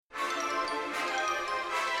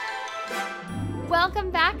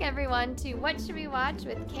Welcome back, everyone, to What Should We Watch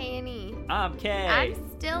with K and E. I'm K. I'm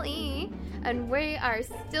still E, and we are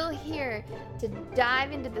still here to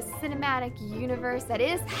dive into the cinematic universe that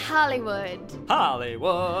is Hollywood.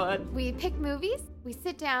 Hollywood. We pick movies, we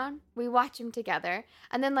sit down, we watch them together,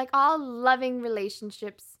 and then like all loving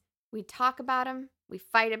relationships, we talk about them, we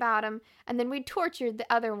fight about them, and then we tortured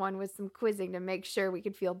the other one with some quizzing to make sure we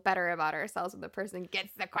could feel better about ourselves when the person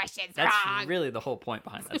gets the questions That's wrong. really the whole point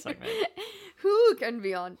behind that segment. Who can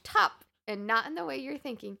be on top and not in the way you're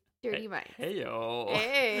thinking? Dirty minds. Hey-yo.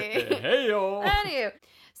 Hey. Hey-yo. Anywho,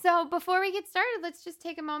 so before we get started, let's just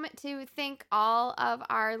take a moment to thank all of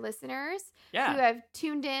our listeners who have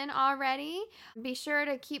tuned in already. Be sure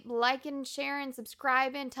to keep liking, sharing,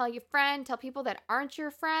 subscribing, tell your friend, tell people that aren't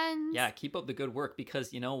your friends. Yeah, keep up the good work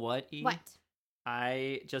because you know what, E? What?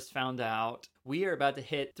 I just found out we are about to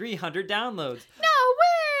hit 300 downloads. No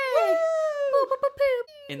way! Boop, boop, boop, boop.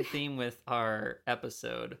 In theme with our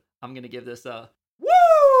episode, I'm going to give this a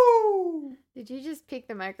woo! Did you just peek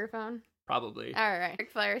the microphone? Probably. All right.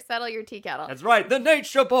 Ric Flair, settle your tea kettle. That's right. The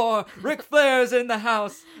Nature Boy. Ric Flair's in the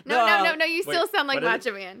house. No. You still sound like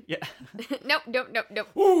Macho Man. Yeah. Nope.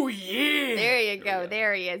 Oh, yeah. There you go.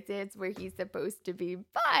 There he is. It's where he's supposed to be.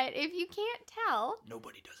 But if you can't tell,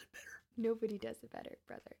 Nobody does it better. nobody does it better,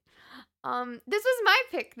 brother. This was my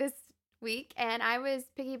pick this week, and I was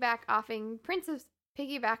I'm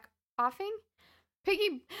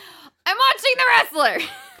watching The Wrestler.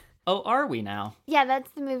 Oh, are we now? Yeah,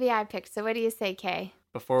 that's the movie I picked. So what do you say, Kay?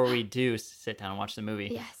 Before we do sit down and watch the movie,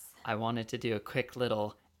 Yes. I wanted to do a quick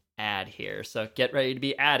little ad here. So get ready to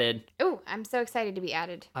be added. Oh, I'm so excited to be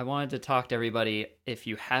added. I wanted to talk to everybody. If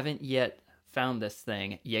you haven't yet found this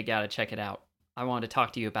thing, you got to check it out. I wanted to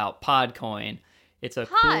talk to you about Podcoin. It's a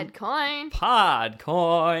Podcoin.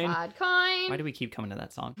 Podcoin. Podcoin. Why do we keep coming to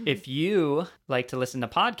that song? If you like to listen to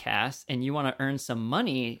podcasts and you want to earn some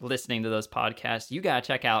money listening to those podcasts, you got to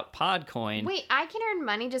check out Podcoin. Wait, I can earn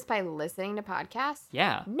money just by listening to podcasts?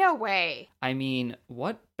 Yeah. No way. I mean,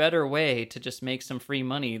 what better way to just make some free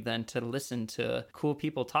money than to listen to cool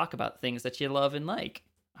people talk about things that you love and like?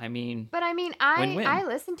 I mean, win-win. I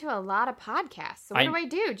listen to a lot of podcasts. So what do I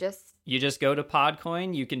do? You just go to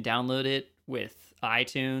Podcoin. You can download it with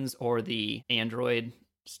iTunes or the Android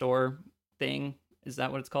store thing. Is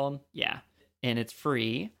that what it's called? Yeah. And it's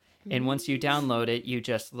free. And once you download it, you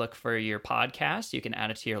just look for your podcast. You can add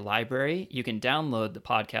it to your library. You can download the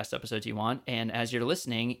podcast episodes you want. And as you're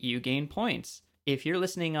listening, you gain points. If you're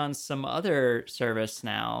listening on some other service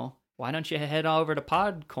now, why don't you head over to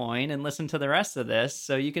Podcoin and listen to the rest of this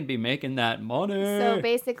so you can be making that money? So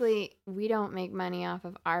basically, we don't make money off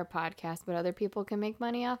of our podcast, but other people can make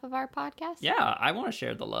money off of our podcast? Yeah, I want to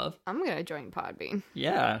share the love. I'm going to join Podbean.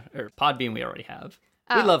 Yeah, or Podbean we already have.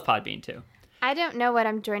 Oh. We love Podbean too. I don't know what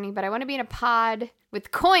I'm joining, but I want to be in a pod with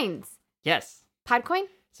coins. Yes. Podcoin?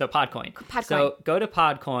 So Podcoin. So go to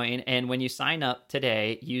Podcoin, and when you sign up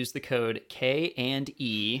today, use the code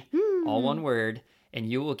K&E, all one word, and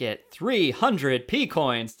you will get 300 P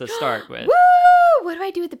coins to start with. Woo! What do I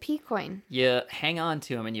do with the P coin? You hang on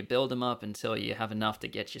to them and you build them up until you have enough to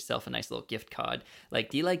get yourself a nice little gift card. Like,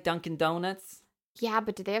 do you like Dunkin' Donuts? Yeah,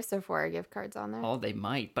 but do they have Sephora gift cards on there? Oh, they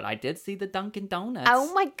might, but I did see the Dunkin' Donuts.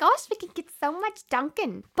 Oh my gosh, we can get so much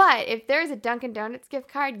Dunkin'. But if there's a Dunkin' Donuts gift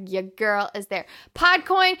card, your girl is there.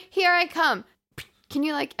 Podcoin, here I come. Can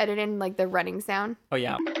you like edit in like the running sound? Oh,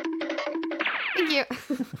 yeah. Thank you.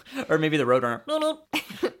 Or maybe the Roadrunner.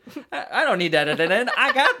 I don't need that edit in.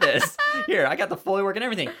 I got this. Here, I got the Foley work and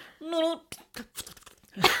everything.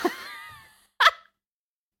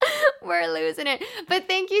 We're losing it. But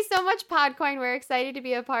thank you so much, Podcoin. We're excited to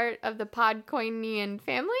be a part of the Podcoinian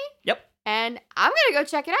family. Yep. And I'm going to go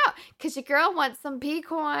check it out because your girl wants some P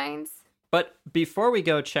coins. But before we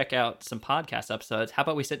go check out some podcast episodes, how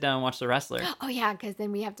about we sit down and watch The Wrestler? Oh, yeah, because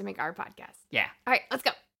then we have to make our podcast. Yeah. All right, let's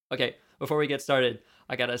go. Okay, before we get started,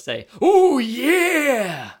 I gotta say, ooh,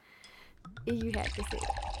 yeah! You had to say that.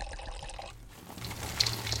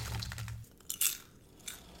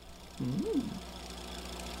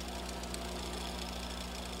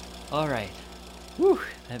 All right. Whew,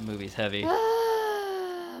 that movie's heavy.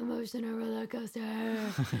 Emotional roller coaster.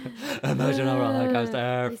 Emotional roller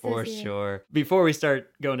coaster, for is sure. Before we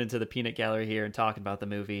start going into the peanut gallery here and talking about the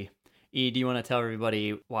movie, E, do you want to tell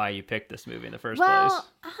everybody why you picked this movie in the first place?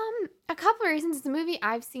 A couple of reasons. It's a movie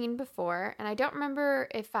I've seen before, and I don't remember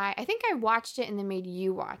if I think I watched it and then made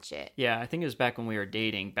you watch it. Yeah, I think it was back when we were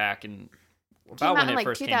dating, back in Came about out when in it like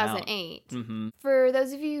first came out. 2008. Mm-hmm. For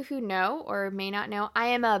those of you who know or may not know, I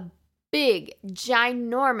am a big,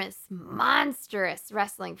 ginormous, monstrous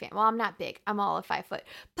wrestling fan. Well, I'm not big. I'm all of 5 foot.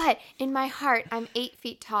 But in my heart, I'm 8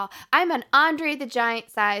 feet tall. I'm an Andre the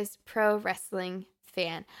Giant sized pro wrestling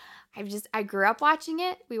fan. I grew up watching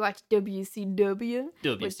it. We watched WCW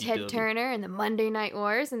with Ted Turner and the Monday Night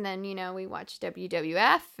Wars. And then, we watched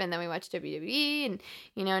WWF and then we watched WWE. And,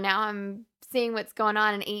 now I'm seeing what's going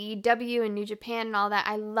on in AEW and New Japan and all that.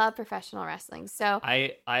 I love professional wrestling. So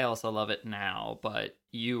I also love it now, but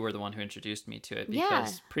you were the one who introduced me to it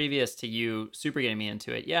because previous to you super getting me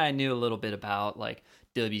into it, I knew a little bit about like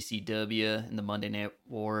WCW and the Monday Night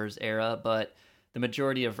Wars era, but the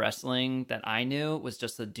majority of wrestling that I knew was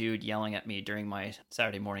just a dude yelling at me during my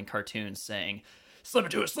Saturday morning cartoons saying, "Slim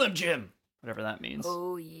into a Slim Jim," whatever that means.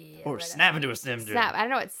 Oh, yeah. Or snap into a Slim Jim. Snap. I don't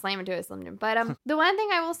know what slam into a Slim Jim. But the one thing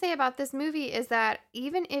I will say about this movie is that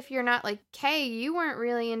even if you're not like, Kay, you weren't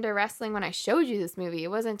really into wrestling when I showed you this movie. It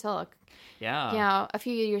wasn't until a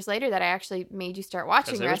few years later that I actually made you start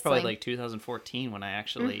watching wrestling. It was probably like 2014 when I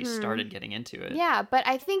actually started getting into it. Yeah, but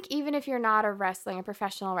I think even if you're not a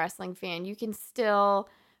professional wrestling fan, you can still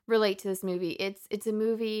relate to this movie. It's a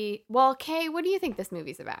movie. Well, Kay, what do you think this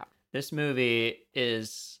movie's about? This movie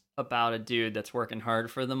is about a dude that's working hard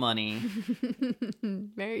for the money.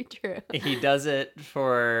 Very true. He does it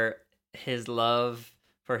for his love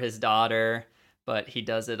for his daughter, but he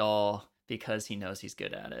does it all because he knows he's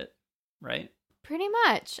good at it. Right? Pretty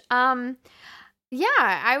much.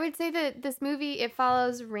 I would say that this movie, it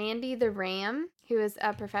follows Randy the Ram, who is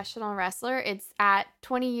a professional wrestler. It's at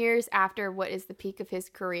 20 years after what is the peak of his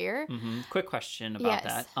career. Mm-hmm. Quick question about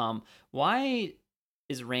that. Why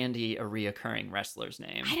is Randy a reoccurring wrestler's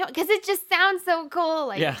name? Because it just sounds so cool.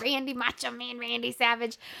 Like Randy Macho Man, Randy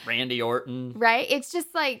Savage. Randy Orton. Right? It's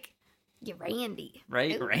just like, Randy.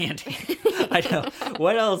 Right? Ooh. Randy. I know.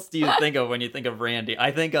 What else do you think of when you think of Randy?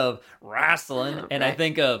 I think of wrestling and I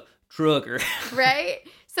think of trucker. Right?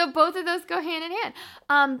 So both of those go hand in hand.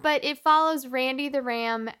 But it follows Randy the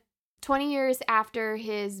Ram 20 years after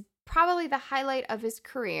probably the highlight of his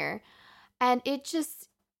career. And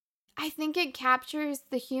I think it captures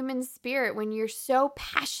the human spirit when you're so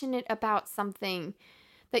passionate about something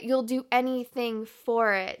that you'll do anything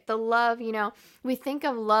for it. The love, we think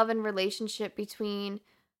of love and relationship between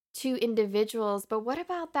two individuals, but what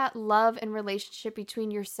about that love and relationship between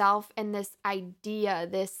yourself and this idea,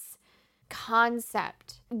 this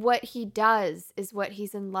concept? What he does is what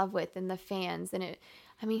he's in love with, and the fans. And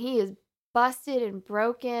he is busted and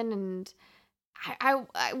broken, and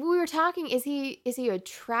we were talking, is he a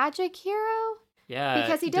tragic hero? Yeah.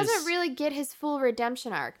 Because he doesn't really get his full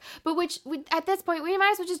redemption arc. But at this point, we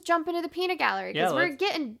might as well just jump into the peanut gallery. Because we're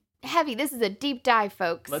getting heavy. This is a deep dive,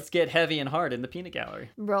 folks. Let's get heavy and hard in the peanut gallery.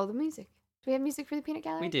 Roll the music. Do we have music for the peanut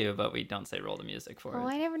gallery? We do, but we don't say roll the music for it.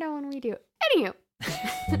 I never know when we do. Anywho.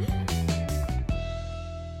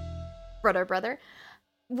 Brother.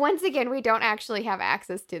 Once again, we don't actually have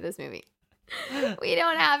access to this movie. We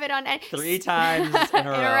don't have it on 3 times in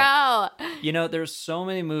a row. row. There's so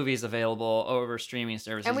many movies available over streaming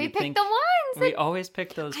services. And we pick the ones. We always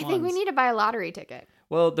pick those ones. I think we need to buy a lottery ticket.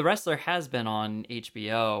 Well, The Wrestler has been on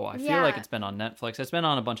HBO. I feel like it's been on Netflix. It's been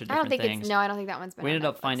on a bunch of different things. I don't think that one's been on We ended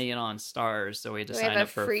up Netflix. finding it on Stars, so we had to We sign have up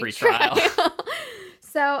for a free trial. trial.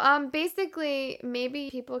 So, basically, maybe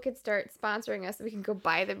people could start sponsoring us so we can go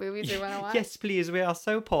buy the movies we want to watch. Yes, please. We are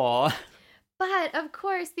so poor. But, of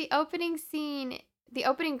course, the opening scene, the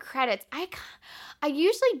opening credits, I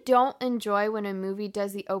usually don't enjoy when a movie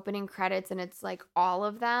does the opening credits and it's like all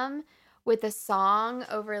of them with a song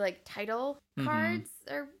over like title cards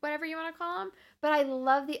or whatever you want to call them. But I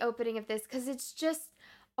love the opening of this because it's just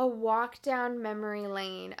a walk down memory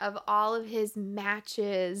lane of all of his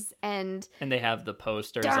matches and they have the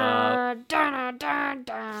posters up. Bang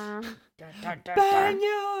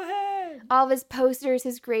your head! All of his posters,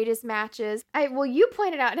 his greatest matches. You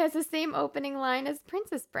pointed out it has the same opening line as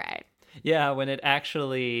Princess Bride. Yeah, when it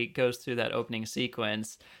actually goes through that opening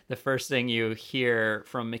sequence, the first thing you hear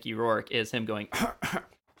from Mickey Rourke is him going like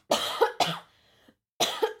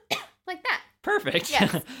that. Perfect.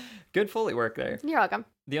 Yes. Good Foley work there. You're welcome.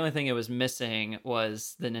 The only thing it was missing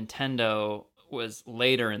was the Nintendo was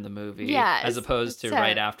later in the movie, yeah, as opposed to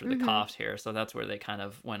right after the cough here. So that's where they kind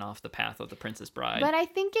of went off the path of the Princess Bride. But I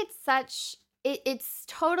think it's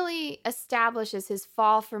totally establishes his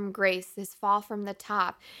fall from grace, his fall from the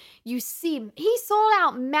top. You see, he sold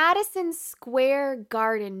out Madison Square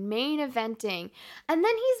Garden main eventing, and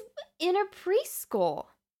then he's in a preschool.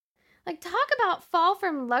 Like, talk about fall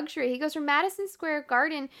from luxury. He goes from Madison Square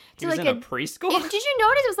Garden to He was like in a preschool? Did you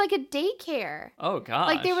notice it was like a daycare? Oh, gosh.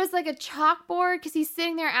 Like, there was like a chalkboard because he's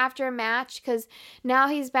sitting there after a match because now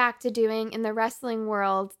he's back to doing, in the wrestling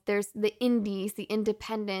world, there's the indies, the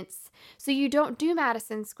independents. So you don't do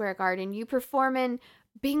Madison Square Garden. You perform in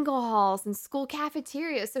bingo halls and school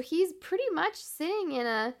cafeterias. So he's pretty much sitting in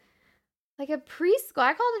a preschool.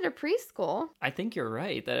 I called it a preschool. I think you're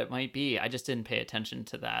right that it might be. I just didn't pay attention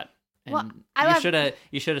to that. And Well,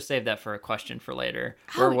 you should have saved that for a question for later.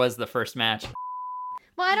 Oh. Where was the first match?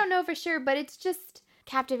 Well, I don't know for sure, but it's just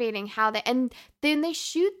captivating how and then they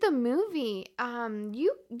shoot the movie.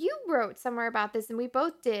 You wrote somewhere about this, and we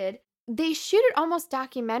both did. They shoot it almost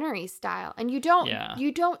documentary style, and you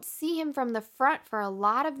don't see him from the front for a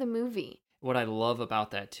lot of the movie. What I love about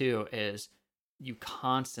that too is you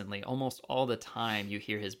constantly, almost all the time, you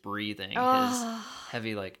hear his breathing, his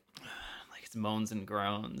heavy like his moans and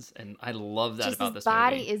groans, and I love that about this movie.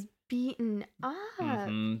 His body is beaten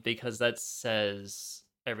up because that says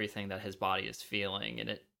everything that his body is feeling,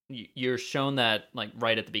 and you're shown that like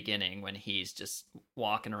right at the beginning when he's just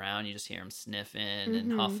walking around. You just hear him sniffing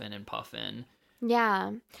and huffing and puffing.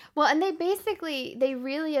 Yeah. Well, and they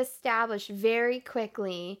really establish very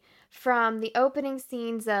quickly from the opening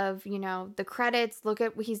scenes of, the credits, look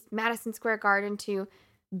at he's Madison Square Garden, to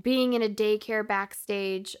being in a daycare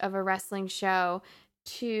backstage of a wrestling show,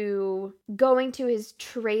 to going to his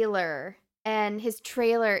trailer, and his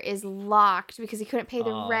trailer is locked because he couldn't pay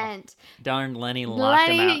the rent. Darn Lenny locked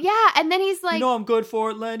him out. Yeah, and then he's like, I'm good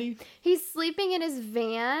for it, Lenny. He's sleeping in his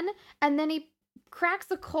van, and then he cracks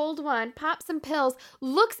a cold one, pops some pills,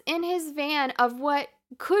 looks in his van of what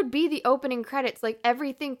could be the opening credits, like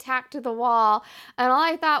everything tacked to the wall. And all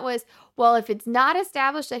I thought was, well, if it's not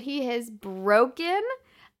established that he has broken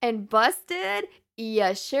and busted,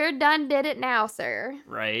 you sure done did it now, sir.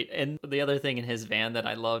 Right. And the other thing in his van that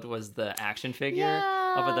I loved was the action figure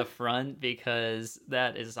up at the front, because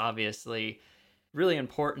that is obviously really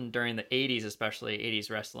important during the 80s, especially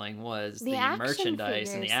 80s wrestling, was the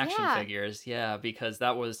merchandise and the action figures. Yeah, because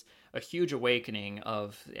that was a huge awakening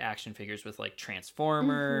of the action figures with like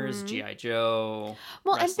Transformers, G.I. Joe.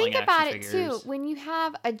 Well, and think about it figures. too. When you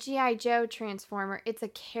have a G.I. Joe Transformer, it's a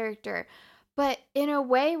character. But in a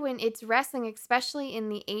way, when it's wrestling, especially in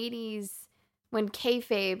the 80s, when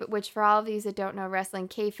kayfabe, which for all of these that don't know wrestling,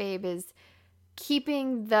 kayfabe is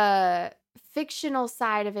keeping the fictional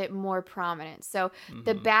side of it more prominent. So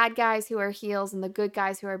the bad guys who are heels and the good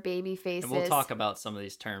guys who are baby faces. And we'll talk about some of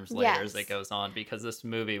these terms later as it goes on, because this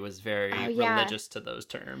movie was very religious to those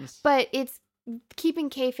terms. But it's keeping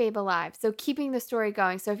kayfabe alive. So keeping the story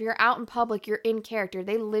going. So if you're out in public, you're in character.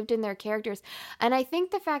 They lived in their characters. And I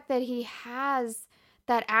think the fact that he has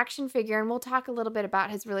that action figure, and we'll talk a little bit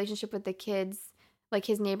about his relationship with the kids, like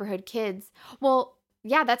his neighborhood kids. Well,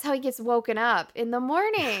 yeah, that's how he gets woken up in the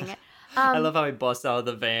morning. I love how he busts out of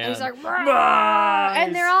the van. And he's like, Rah!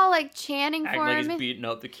 And they're all like chanting for like him. He's beating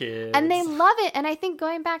up the kids. And they love it. And I think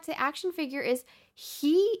going back to action figure is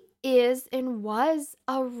he is and was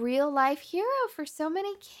a real life hero for so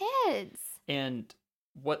many kids. And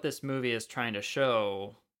what this movie is trying to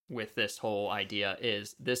show with this whole idea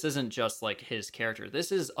is this isn't just like his character.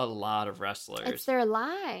 This is a lot of wrestlers. It's their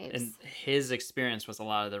lives. And his experience was a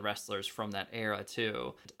lot of the wrestlers from that era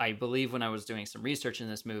too. I believe when I was doing some research in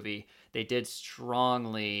this movie, they did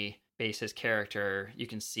strongly base his character. You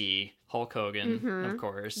can see Hulk Hogan, of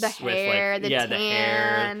course. The hair, with the tan. The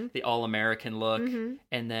hair, the all-American look.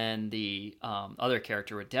 And then the other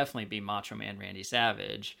character would definitely be Macho Man Randy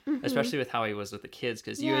Savage, especially with how he was with the kids,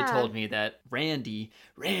 because you had told me that Randy,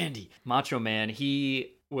 Macho Man,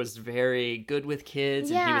 he was very good with kids,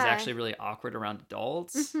 and he was actually really awkward around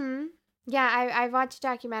adults. Yeah, I watched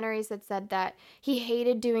documentaries that said that he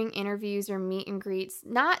hated doing interviews or meet and greets.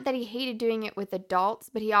 Not that he hated doing it with adults,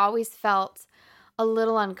 but he always felt a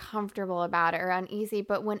little uncomfortable about it or uneasy.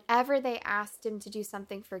 But whenever they asked him to do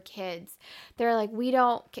something for kids, they're like, we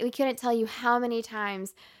couldn't tell you how many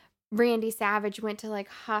times Randy Savage went to like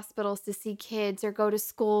hospitals to see kids or go to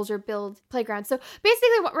schools or build playgrounds. So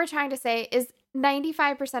basically what we're trying to say is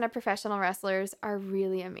 95% of professional wrestlers are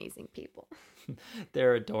really amazing people.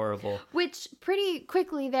 They're adorable. Which pretty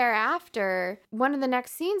quickly thereafter, one of the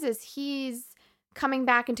next scenes is he's coming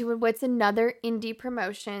back into what's another indie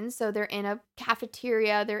promotion. So they're in a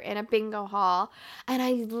cafeteria, they're in a bingo hall. And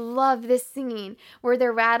I love this scene where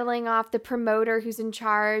they're rattling off the promoter who's in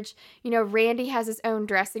charge. You know, Randy has his own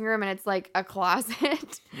dressing room and it's like a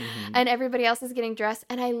closet. And everybody else is getting dressed.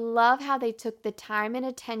 And I love how they took the time and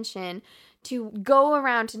attention to go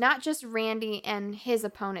around to not just Randy and his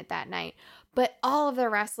opponent that night, but all of the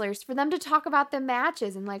wrestlers, for them to talk about the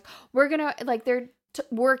matches and like, we're gonna, like, they're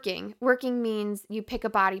working. Working means you pick a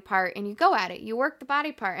body part and you go at it. You work the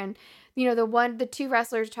body part. And, you know, the two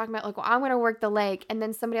wrestlers are talking about like, well, I'm going to work the leg. And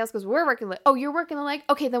then somebody else goes, we're working the leg. Oh, you're working the leg?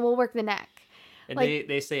 Okay, then we'll work the neck. And like,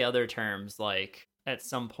 they say other terms, like at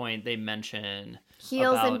some point they mention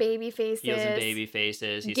heels and baby faces. Heels and baby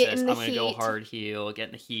faces. He Get says, in I'm the going to go heat. hard heel, get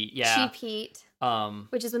in the heat. Yeah. Cheap heat.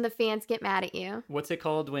 Which is when the fans get mad at you. What's it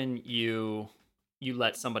called when you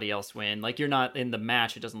let somebody else win? Like, you're not in the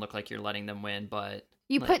match. It doesn't look like you're letting them win, but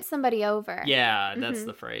you like, put somebody over. Yeah, that's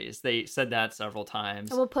the phrase. They said that several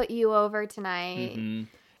times. We'll put you over tonight. Mm-hmm.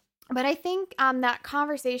 But I think that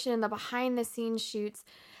conversation and the behind the scenes shoots,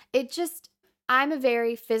 I'm a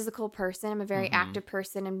very physical person. I'm a very active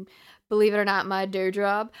person. And believe it or not, my day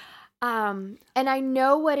job. And I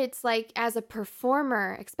know what it's like as a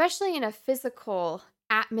performer, especially in a physical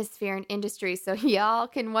atmosphere and industry. So y'all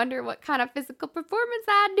can wonder what kind of physical performance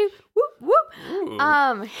I do. Whoop,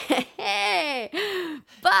 whoop. Hey.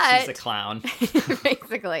 But she's a clown.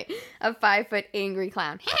 Basically, a 5-foot angry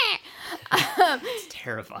clown. It's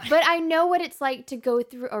terrifying. But I know what it's like to go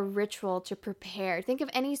through a ritual to prepare. Think of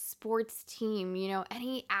any sports team, you know,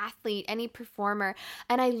 any athlete, any performer.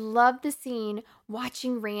 And I love the scene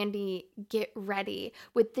watching Randy get ready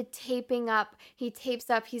with the taping up. He tapes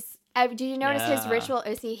up. Did you notice his ritual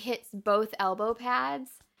is he hits both elbow pads?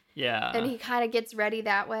 Yeah. And he kind of gets ready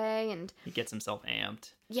that way. And he gets himself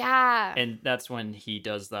amped. Yeah. And that's when he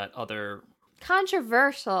does that other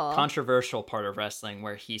controversial part of wrestling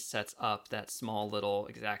where he sets up that small little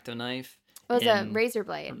X-Acto knife. It was a razor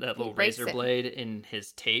blade. That little razor blade in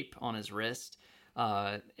his tape on his wrist.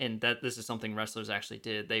 And this is something wrestlers actually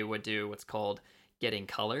did. They would do what's called getting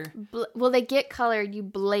color. They get color, you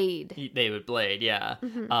blade. They would blade, yeah.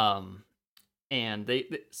 Mm-hmm. And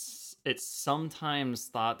it's sometimes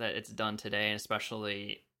thought that it's done today, and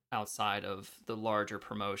especially outside of the larger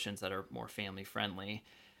promotions that are more family friendly.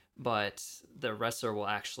 But the wrestler will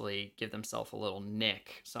actually give themselves a little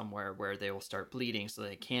nick somewhere where they will start bleeding, so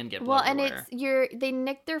they can get blood everywhere. And they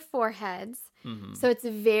nick their foreheads, so it's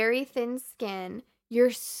very thin skin.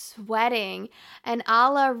 You're sweating, and a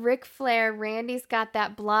la Ric Flair, Randy's got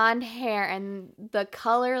that blonde hair, and the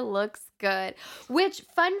color looks good. Which,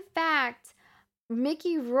 fun fact,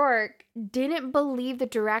 Mickey Rourke didn't believe the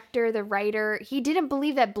director, the writer. He didn't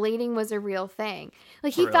believe that blading was a real thing.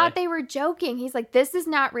 Like, he thought they were joking. He's like, this is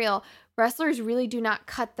not real. Wrestlers really do not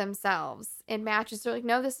cut themselves in matches. They're like,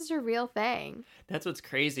 no, this is a real thing. That's what's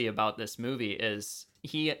crazy about this movie is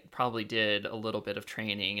he probably did a little bit of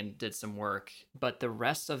training and did some work, but the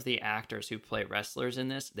rest of the actors who play wrestlers in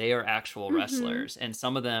this, they are actual wrestlers. And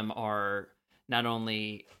some of them are, not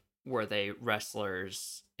only were they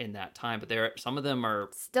wrestlers in that time, but some of them are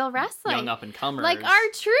still wrestling, young up and comers. Like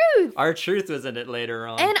R-Truth. R-Truth was in it later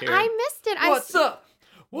on. And I missed it. What's up?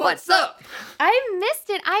 What's up? I missed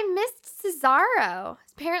it. I missed Cesaro.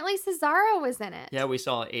 Apparently Cesaro was in it. Yeah, we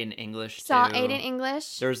saw Aiden English too. Aiden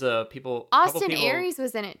English. There's Austin Aries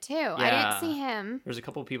was in it too. Yeah, I didn't see him. There's a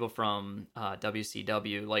couple people from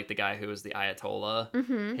WCW, like the guy who was the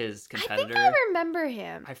Ayatollah, his competitor. I think I remember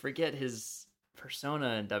him. I forget his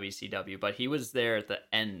persona in WCW, but he was there at the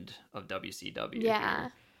end of WCW. Yeah.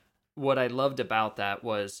 Here. What I loved about that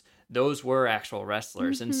was those were actual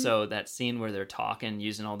wrestlers. And so that scene where they're talking,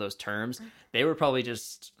 using all those terms, they were probably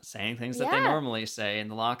just saying things that they normally say in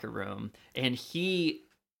the locker room. And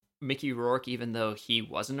Mickey Rourke, even though he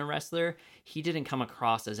wasn't a wrestler, he didn't come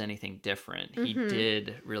across as anything different. He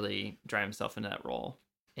did really drive himself into that role.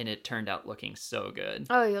 And it turned out looking so good.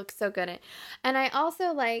 Oh, he looks so good in it. And I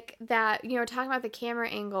also like that, talking about the camera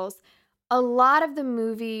angles, a lot of the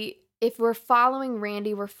movie, if we're following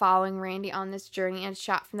Randy on this journey and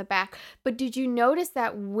shot from the back. But did you notice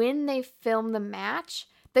that when they filmed the match,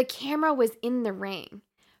 the camera was in the ring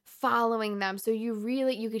following them? So you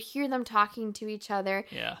could hear them talking to each other.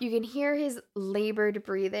 Yeah. You can hear his labored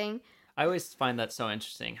breathing. I always find that so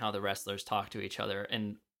interesting how the wrestlers talk to each other.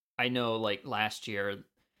 And I know like last year,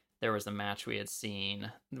 there was a match we had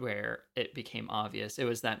seen where it became obvious. It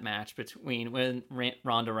was that match between when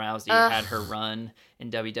Ronda Rousey had her run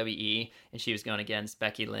in WWE and she was going against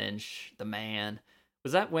Becky Lynch, the Man.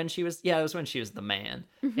 Was that when she was? Yeah, it was when she was the Man.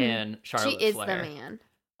 And Charlotte Flair. She is the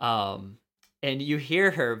Man. And you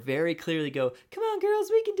hear her very clearly go, "Come on,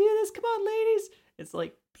 girls, we can do this. Come on, ladies." It's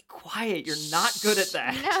like, be quiet. You're not good at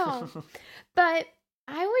that. No. But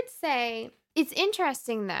I would say it's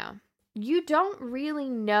interesting, though. You don't really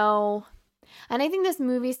know, and I think this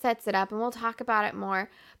movie sets it up, and we'll talk about it more,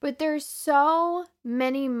 But there's so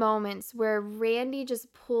many moments where Randy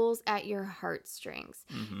just pulls at your heartstrings.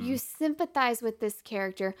 Mm-hmm. You sympathize with this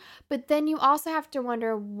character, but then you also have to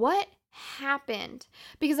wonder what happened,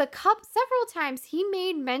 because several times he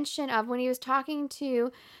made mention of when he was talking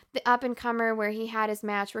to the up and comer where he had his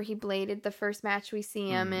match where he bladed, the first match we see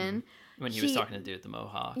him in. When he was talking to dude with the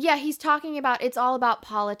mohawk. Yeah, he's talking about it's all about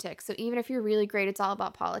politics. So even if you're really great, it's all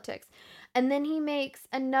about politics. And then he makes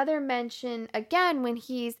another mention again when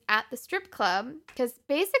he's at the strip club, because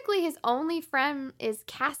basically his only friend is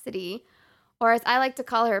Cassidy, or as I like to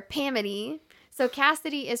call her, Pamity. So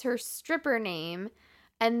Cassidy is her stripper name,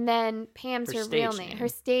 and then Pam's her real name, her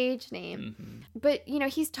stage name. Mm-hmm. But,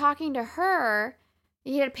 he's talking to her.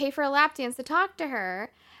 He had to pay for a lap dance to talk to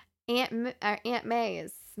her. Aunt May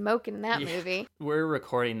is smoking in that movie. We're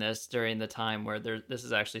recording this during the time where this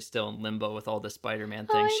is actually still in limbo with all the Spider-Man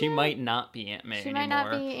things. She might not be Aunt May anymore. She might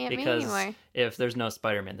not be Aunt May anymore. If there's no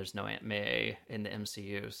Spider-Man, there's no Aunt May in the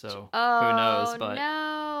MCU. So who knows? But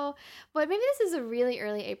no. But maybe this is a really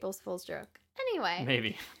early April Fool's joke. Anyway.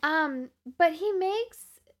 Maybe. But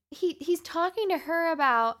he's talking to her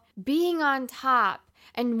about being on top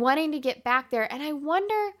and wanting to get back there. And I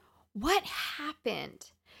wonder what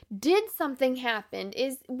happened. Did something happen?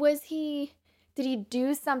 Did he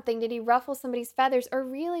do something? Did he ruffle somebody's feathers? Or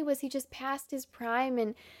really was he just past his prime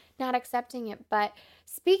and not accepting it? But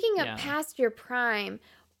speaking of past your prime,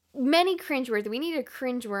 many cringeworthy. We need a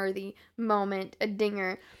cringeworthy moment, a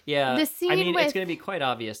dinger. Yeah. The scene it's going to be quite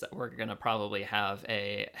obvious that we're going to probably have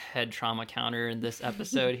a head trauma counter in this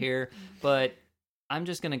episode here. But I'm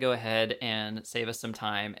just going to go ahead and save us some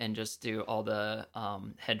time and just do all the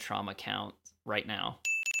head trauma counts right now.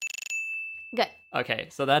 Good. Okay,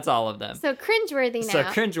 so that's all of them. So cringeworthy now. So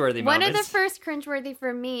cringeworthy moments. One of the first cringeworthy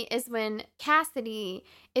for me is when Cassidy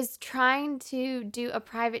is trying to do a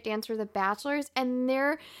private dance for the bachelors and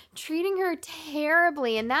they're treating her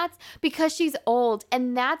terribly, and that's because she's old,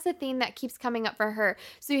 and that's a theme that keeps coming up for her.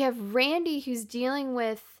 So you have Randy who's dealing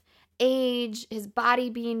with age, his body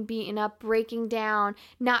being beaten up, breaking down,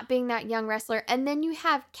 not being that young wrestler, and then you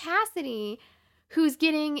have Cassidy who's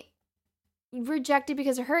getting rejected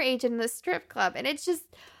because of her age in the strip club. And it's just,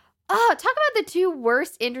 talk about the two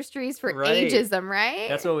worst industries for ageism, right?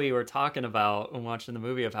 That's what we were talking about when watching the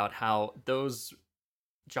movie, about how those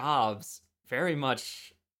jobs very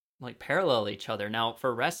much like parallel each other. Now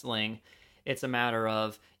for wrestling, it's a matter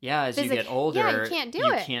of, as you get older,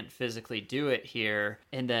 you can't physically do it here.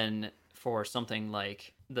 And then for something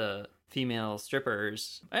like the female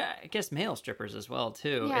strippers, I guess male strippers as well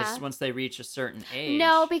too, is once they reach a certain age.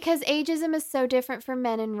 No, because ageism is so different for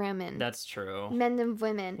men and women. That's true. Men and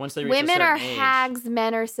women. Once they reach women a certain are age, hags,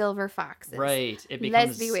 men are silver foxes. Right. It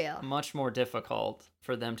becomes much more difficult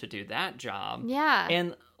for them to do that job. Yeah.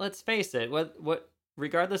 And let's face it, what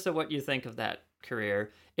regardless of what you think of that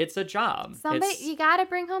career, it's a job. You gotta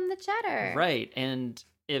bring home the cheddar. Right. And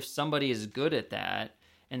if somebody is good at that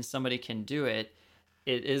and somebody can do it,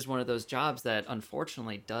 it is one of those jobs that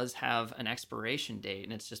unfortunately does have an expiration date,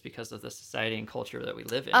 and it's just because of the society and culture that we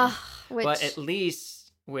live in. But at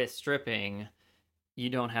least with stripping, you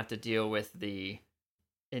don't have to deal with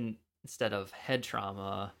instead of head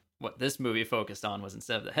trauma, what this movie focused on was,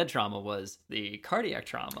 instead of the head trauma, was the cardiac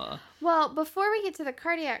trauma. Well, before we get to the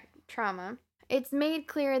cardiac trauma, it's made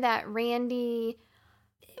clear that Randy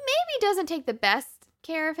maybe doesn't take the best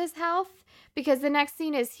care of his health, because the next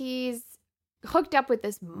scene is he's hooked up with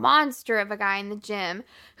this monster of a guy in the gym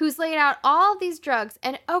who's laid out all these drugs.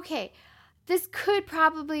 And okay, this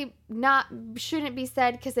shouldn't be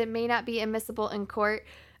said because it may not be admissible in court,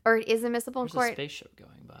 or it is admissible in court. There's a spaceship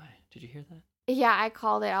going by. Did you hear that? Yeah, I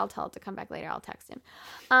called it. I'll tell it to come back later. I'll text him.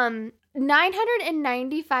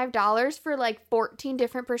 $995 for like 14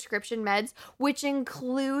 different prescription meds, which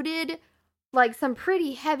included like some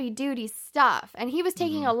pretty heavy duty stuff. And he was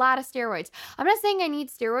taking a lot of steroids. I'm not saying I need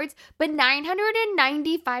steroids, but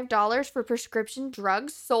 $995 for prescription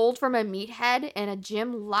drugs sold from a meathead in a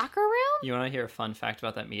gym locker room? You want to hear a fun fact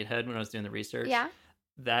about that meathead when I was doing the research? Yeah.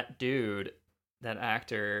 That dude, that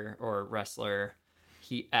actor or wrestler,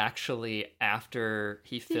 he actually, after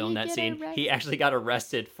he filmed that scene, he actually got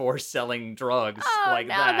arrested for selling drugs that.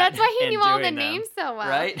 That's why he knew all the names so well.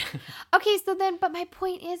 Right? Okay, so then, but my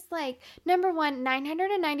point is, like, number one,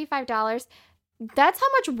 $995, that's how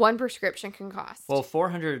much one prescription can cost. Well,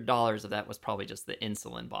 $400 of that was probably just the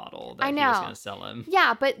insulin bottle that he was going to sell him.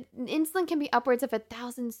 Yeah, but insulin can be upwards of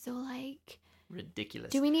 $1,000, so, like...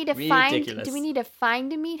 Ridiculous. Do we need to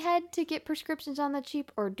find a meathead to get prescriptions on the cheap,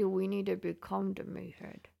 or do we need to become the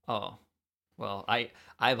meathead? Oh, Well, I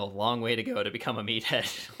have a long way to go to become a meathead.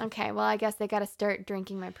 Okay, well, I guess they got to start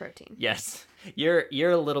drinking my protein. Yes, you're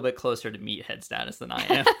a little bit closer to meathead status than I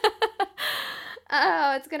am.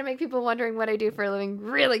 Oh, it's going to make people wondering what I do for a living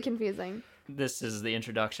really confusing. This is the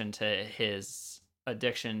introduction to his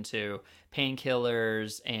addiction to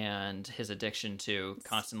painkillers and his addiction to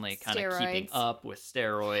constantly kind of keeping up with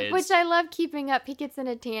steroids. Which I love keeping up. He gets in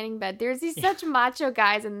a tanning bed. There's these such macho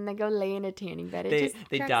guys, and then they go lay in a tanning bed.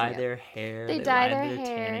 They dye their hair. They dye their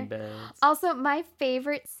hair. Tanning beds. Also, my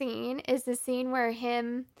favorite scene is the scene where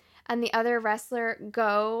him and the other wrestler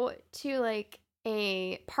go to like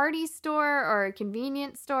a party store or a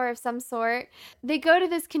convenience store of some sort. They go to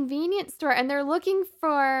this convenience store and they're looking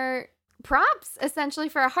for props essentially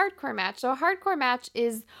for a hardcore match. So a hardcore match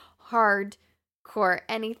is hardcore,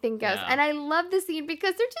 anything goes. Yeah. And I love the scene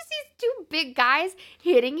because they're just these two big guys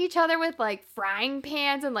hitting each other with like frying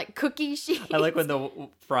pans and like cookie sheets. I like when the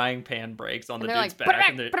frying pan breaks on the dude's like, back, "Put it back,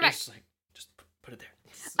 and they're put it back." just like, just put it there.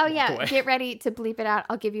 Oh Walk yeah, away. get ready to bleep it out.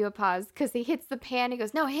 I'll give you a pause because he hits the pan. He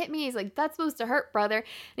goes, "No, hit me." He's like, "That's supposed to hurt, brother."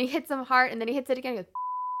 And he hits him hard, and then he hits it again. He goes,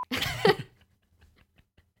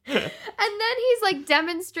 and then he's like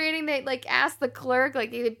demonstrating. They like ask the clerk,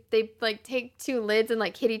 like they like take two lids and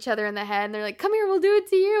like hit each other in the head, and they're like, "Come here, we'll do it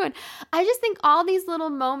to you." And I just think all these little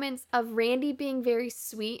moments of Randy being very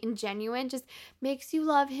sweet and genuine just makes you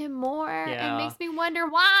love him more, and makes me wonder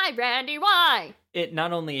why, Randy, why? It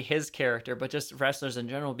not only his character, but just wrestlers in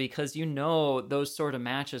general, because those sort of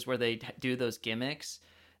matches where they do those gimmicks,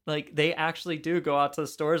 like they actually do go out to the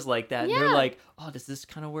stores like that. Yeah. And they're like, oh, does this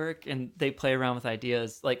kind of work? And they play around with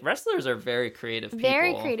ideas. Like wrestlers are very creative people.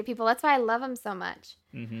 Very creative people. That's why I love them so much.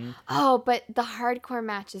 Mm-hmm. Oh, but the hardcore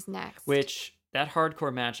match is next. Which, that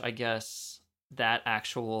hardcore match, I guess, that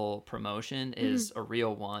actual promotion is a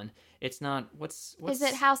real one. It's not, what's... Is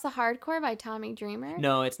it House of Hardcore by Tommy Dreamer?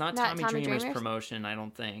 No, it's not Tommy Dreamer's Dreamer's? promotion, I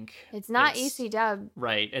don't think. It's not EC Dub.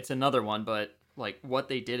 Right, it's another one, but like what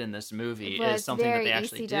they did in this movie Well, is something that very they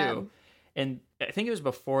actually EC-Dub. do. And I think it was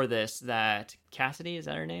before this that Cassidy, is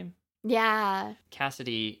that her name? Yeah.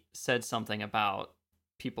 Cassidy said something about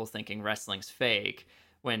people thinking wrestling's fake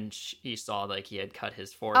when he saw like he had cut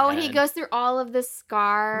his forehead. Oh, and he goes through all of the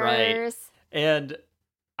scars. Right. And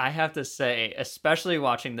I have to say, especially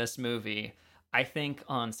watching this movie, I think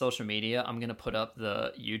on social media, I'm going to put up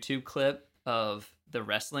the YouTube clip of the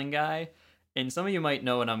wrestling guy. And some of you might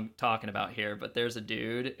know what I'm talking about here, but there's a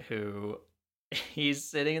dude who he's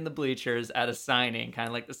sitting in the bleachers at a signing, kind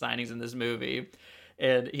of like the signings in this movie.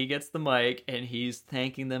 And he gets the mic and he's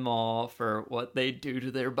thanking them all for what they do to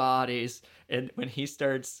their bodies. And when he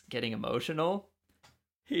starts getting emotional,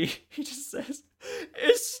 he just says,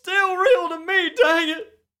 "It's still real to me, dang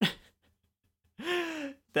it."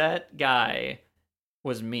 That guy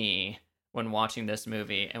was me when watching this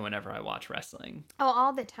movie and whenever I watch wrestling. Oh,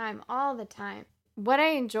 all the time. All the time. What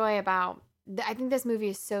I enjoy about... I think this movie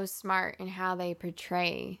is so smart in how they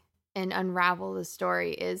portray and unravel the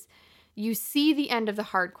story is you see the end of the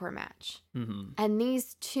hardcore match. Mm-hmm. And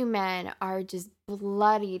these two men are just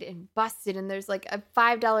bloodied and busted. And there's like a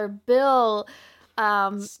 $5 bill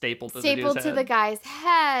stapled to the guy's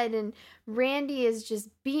head, and Randy is just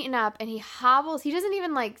beaten up and he hobbles. He doesn't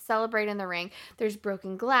even like celebrate in the ring. There's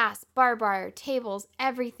broken glass, barbed wire, tables,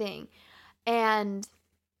 everything. And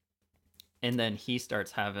then he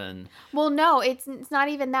starts having... Well, no, it's not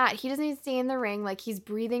even that. He doesn't even stay in the ring. Like, he's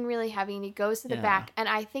breathing really heavy and he goes to the back. And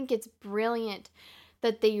I think it's brilliant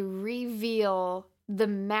that they reveal the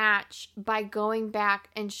match by going back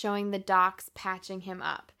and showing the docs patching him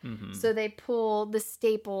up. Mm-hmm. So they pull the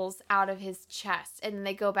staples out of his chest and then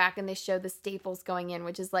they go back and they show the staples going in,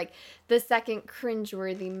 which is like the second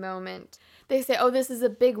cringeworthy moment. They say, "Oh, this is a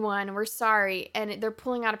big one. We're sorry." And they're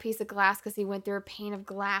pulling out a piece of glass because he went through a pane of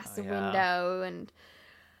glass window. And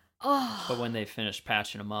But when they finish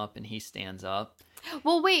patching him up and he stands up...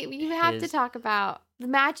 Well, wait, you have to talk about the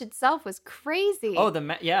match itself was crazy. Oh,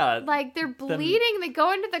 yeah. Like, they're bleeding, they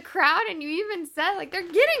go into the crowd, and you even said, like, they're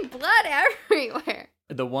getting blood everywhere.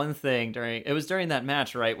 The one thing during that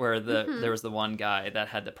match, right, where there was the one guy that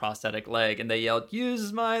had the prosthetic leg, and they yelled,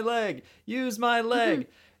 "Use my leg! Use my leg!"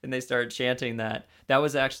 And they started chanting that. That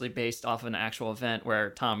was actually based off of an actual event where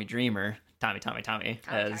Tommy Dreamer, Tommy,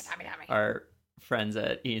 as our friends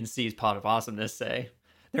at E&C's Pot of Awesomeness say,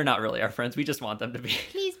 they're not really our friends. We just want them to be.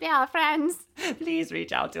 Please be our friends. Please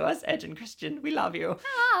reach out to us, Edge and Christian. We love you.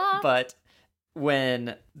 Aww. But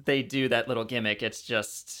when they do that little gimmick,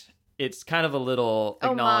 it's kind of a little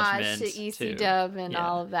acknowledgement homage to EC Dub and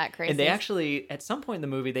all of that crazy. And they actually, at some point in the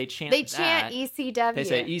movie, they chant EC Dub. They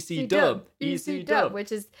say EC Dub, EC Dub,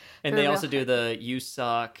 which is... And they also do the "You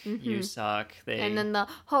suck, you suck." And then the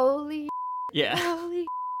 "Holy Yeah. Holy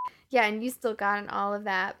yeah, and you still gotten all of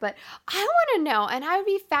that. But I want to know, and I would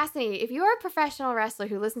be fascinated, if you're a professional wrestler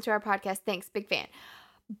who listens to our podcast, thanks, big fan.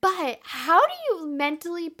 But how do you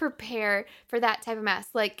mentally prepare for that type of match?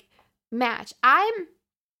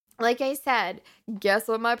 Like I said, guess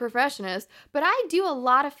what my profession is? But I do a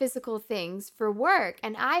lot of physical things for work.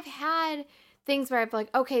 And I've had things where I've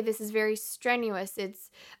like, okay, this is very strenuous. It's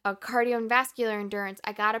a cardio and vascular endurance.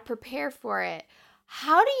 I got to prepare for it.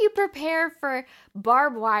 How do you prepare for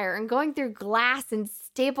barbed wire and going through glass and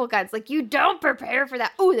staple guns? Like, you don't prepare for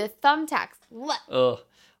that. Ooh, the thumbtacks. Ugh,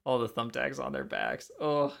 all the thumbtacks on their backs.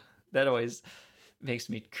 Oh, that always makes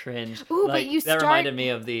me cringe. Ooh, but you that reminded me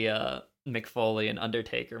of the Mick Foley and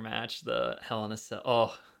Undertaker match, the Hell in a Cell.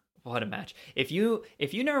 Oh, what a match. If you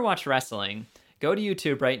never watched wrestling, go to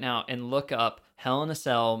YouTube right now and look up Hell in a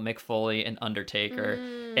Cell, Mick Foley, and Undertaker.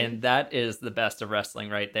 And that is the best of wrestling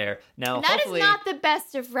right there. Now, that is not the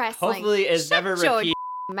best of wrestling. Hopefully it's never repeated.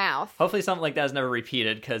 Mouth. Hopefully something like that is never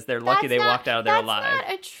repeated, because they're lucky they walked out of there alive. That's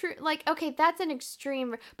not a true, like, okay, that's an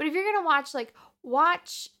extreme. But if you're going to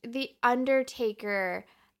watch The Undertaker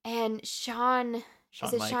and Shawn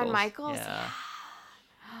Michaels? Yeah.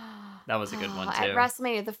 That was a good one, too. At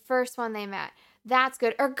WrestleMania, the first one they met. That's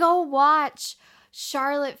good. Or go watch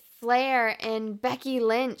Charlotte Flair and Becky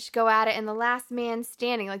Lynch go at it in The Last Man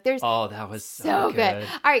Standing. Like, there's that was so good.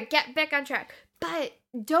 All right, get back on track. But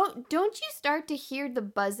don't you start to hear the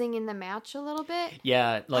buzzing in the match a little bit?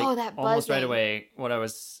 Yeah, like that almost buzzing. right away. What I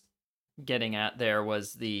was getting at there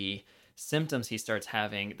was the symptoms he starts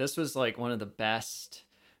having. This was like one of the best.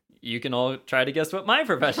 You can all try to guess what my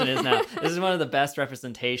profession is now. This is one of the best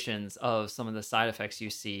representations of some of the side effects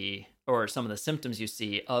you see, or some of the symptoms you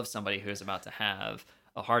see of somebody who is about to have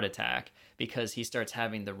a heart attack, because he starts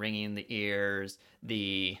having the ringing in the ears,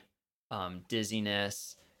 the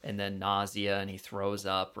dizziness, and then nausea, and he throws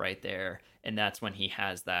up right there. And that's when he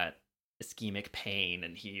has that ischemic pain,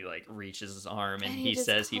 and he like reaches his arm, and he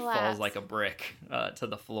says he falls like a brick to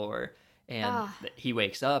the floor. And he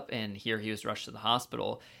wakes up, and here he was rushed to the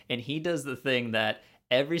hospital. And he does the thing that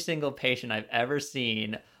every single patient I've ever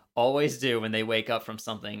seen always do when they wake up from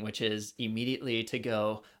something, which is immediately to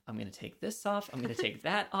go, I'm going to take this off. I'm going to take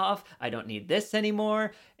that off. I don't need this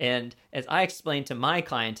anymore. And as I explain to my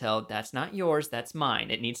clientele, that's not yours. That's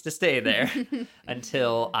mine. It needs to stay there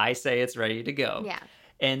until I say it's ready to go. Yeah.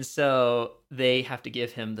 And so they have to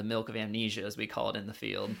give him the milk of amnesia, as we call it in the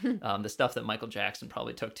field. The stuff that Michael Jackson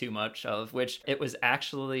probably took too much of, which it was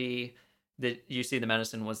actually... You see the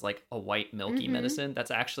medicine was like a white milky medicine. That's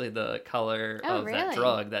actually the color of that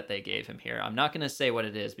drug that they gave him here. I'm not going to say what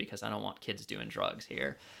it is because I don't want kids doing drugs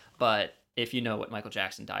here. But if you know what Michael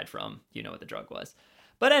Jackson died from, you know what the drug was.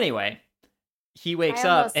 But anyway, he wakes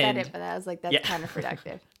up and... I said it, but I was like, that's kind of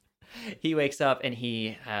productive. He wakes up and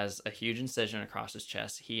he has a huge incision across his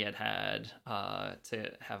chest. He had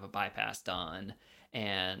to have a bypass done,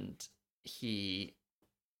 and he...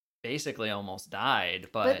 basically almost died,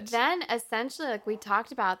 but then essentially, like we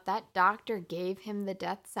talked about, that doctor gave him the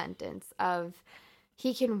death sentence of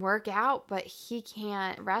he can work out but he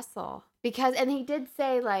can't wrestle, and he did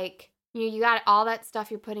say, like, you got all that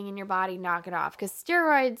stuff you're putting in your body, knock it off, because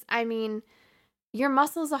steroids, I mean, your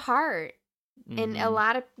muscles are hard, and a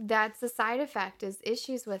lot of that's a side effect, is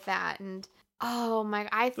issues with that. And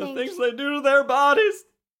I think the things they do to their bodies,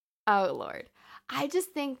 oh Lord, I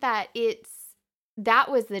just think that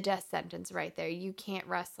that was the death sentence right there. You can't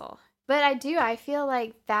wrestle. But I feel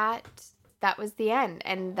like that was the end.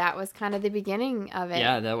 And that was kind of the beginning of it.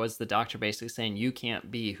 Yeah, that was the doctor basically saying, you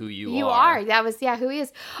can't be who you are. You are. That was, who he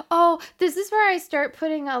is. Oh, this is where I start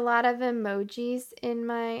putting a lot of emojis in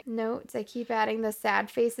my notes. I keep adding the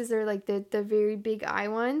sad faces, or like the very big eye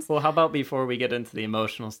ones. Well, how about before we get into the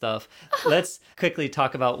emotional stuff, let's quickly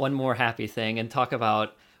talk about one more happy thing and talk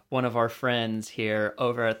about one of our friends here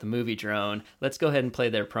over at the Movie Drone. Let's go ahead and play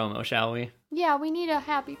their promo, shall we? Yeah, we need a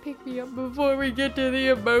happy pick-me-up before we get to the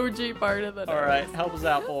emoji part of the All right, help us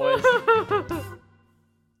out, boys.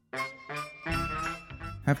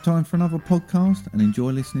 Have time for another podcast and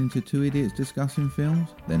enjoy listening to two idiots discussing films?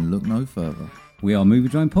 Then look no further. We are Movie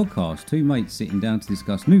Drone Podcast, two mates sitting down to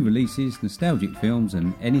discuss new releases, nostalgic films,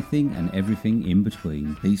 and anything and everything in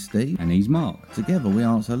between. He's Steve. And he's Mark. Together we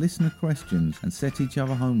answer listener questions and set each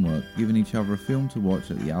other homework, giving each other a film to watch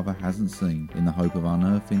that the other hasn't seen, in the hope of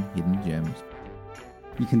unearthing hidden gems.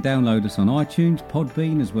 You can download us on iTunes,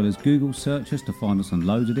 Podbean, as well as Google search us to find us on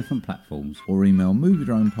loads of different platforms. Or email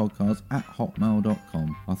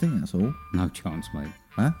moviedronepodcast@hotmail.com. I think that's all. No chance, mate.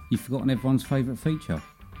 Huh? You've forgotten everyone's favourite feature.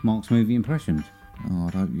 Mark's movie impressions. Oh,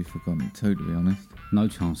 I'd hope you've forgotten it too, to be honest. No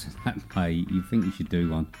chance of that, mate. You think you should do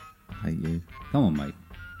one. I hate you. Come on, mate.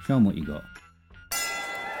 Show 'em what you got.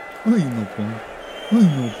 I ain't no bum. I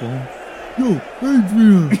ain't no bum. Yo,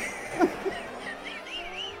 Adrian!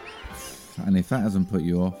 And if that hasn't put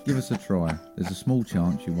you off, give us a try. There's a small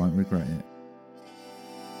chance you won't regret it.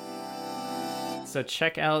 So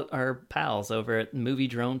check out our pals over at Movie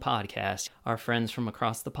Drone Podcast, our friends from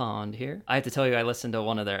across the pond here. I have to tell you, I listened to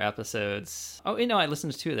one of their episodes. Oh, I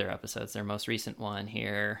listened to 2 of their episodes. Their most recent one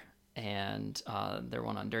here and their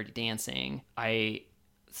one on Dirty Dancing. I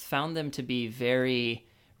found them to be very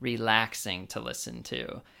relaxing to listen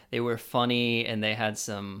to. They were funny and they had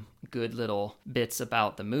some good little bits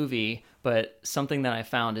about the movie, but something that I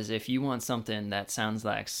found is if you want something that sounds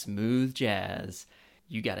like smooth jazz,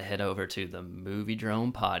 you got to head over to the Movie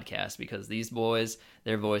Drone Podcast because these boys,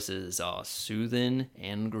 their voices are soothing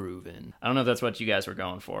and grooving. I don't know if that's what you guys were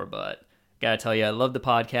going for, but gotta tell you, I love the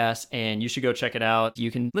podcast and you should go check it out.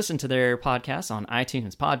 You can listen to their podcast on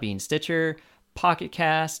iTunes, Podbean, Stitcher, Pocket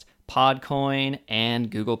Cast, Podcoin, and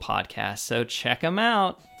Google Podcasts. So check them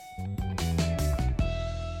out.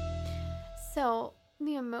 So,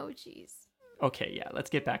 the emojis. Okay, yeah, let's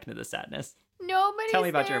get back into the sadness. Nobody's Tell me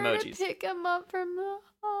about your there emojis. to pick him up from the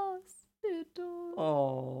hospital.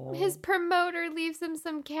 Oh. His promoter leaves him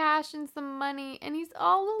some cash and some money, and he's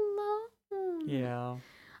all alone. Yeah.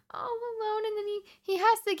 All alone, and then he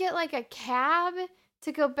has to get like a cab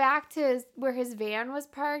to go back to where his van was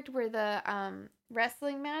parked, where the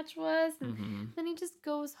wrestling match was, and then he just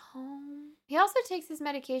goes home. He also takes his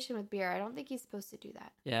medication with beer. I don't think he's supposed to do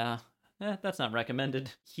that. Yeah. That's not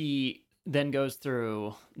recommended. He then goes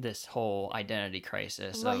through this whole identity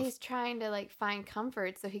crisis. Well, he's trying to like find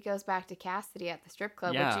comfort, so he goes back to Cassidy at the strip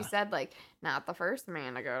club, Yeah. which you said like not the first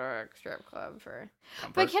man to go to a strip club for.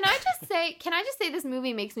 comfort. But can I just say this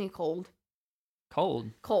movie makes me cold.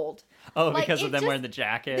 Cold. Oh, Oh, because of them wearing the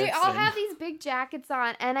jackets. They all and- have these big jackets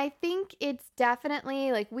on, and I think it's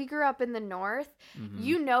definitely like we grew up in the north. Mhm.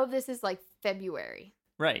 You know, this is like February,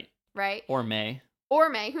 Right. right? Or May. Or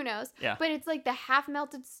May, who knows? Yeah. But it's like the half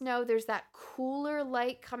melted snow. There's that cooler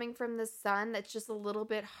light coming from the sun that's just a little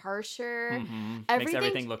bit harsher. Mhm. Makes Everything's-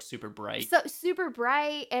 everything look super bright. So super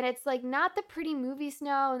bright, and it's like not the pretty movie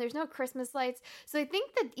snow, and there's no Christmas lights. So I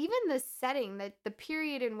think that even the setting, that the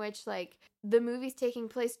period in which like the movie's taking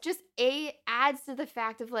place, just adds to the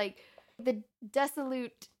fact of like the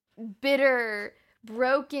desolate, bitter,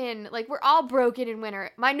 broken. Like we're all broken in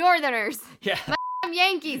winter. My Northerners, yeah. I'm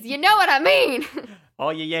Yankees. You know what I mean?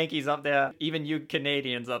 All you Yankees up there, even you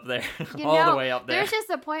Canadians up there, You all know, the way up there. There's just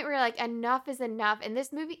a point where like enough is enough, and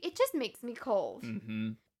this movie it just makes me cold.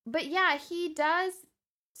 Mm-hmm. But yeah, he does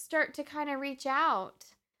start to kind of reach out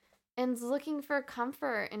and is looking for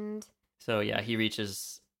comfort. And So yeah, he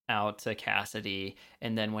reaches out to Cassidy,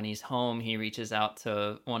 and then when he's home, he reaches out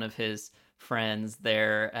to one of his friends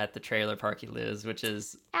there at the trailer park he lives, which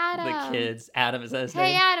is Adam, the kids. Adam, is that his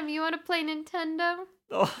hey name? Adam, you want to play Nintendo?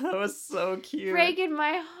 Oh, that was so cute. Breaking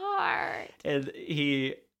my heart. And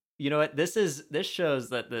he, you know what? This shows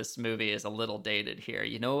that this movie is a little dated here.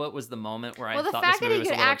 You know what was the moment where Well, I the thought fact this that movie he was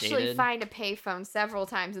a could little actually dated? find a payphone several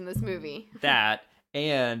times in this movie. That,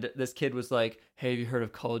 and this kid was like, "Hey, have you heard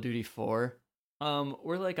of Call of Duty 4?"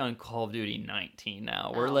 We're like on Call of Duty 19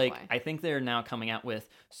 now. We're Oh, like, boy. I think they're now coming out with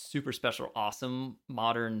Super Special Awesome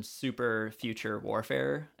Modern Super Future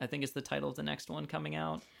Warfare, I think is the title of the next one coming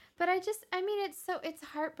out. But I mean, it's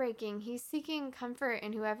heartbreaking. He's seeking comfort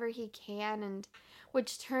in whoever he can, and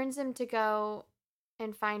which turns him to go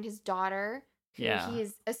and find his daughter, who Yeah. he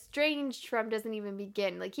is estranged from, doesn't even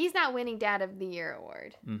begin. Like, he's not winning Dad of the Year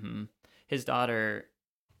award. Mm-hmm. His daughter,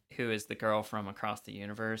 who is the girl from Across the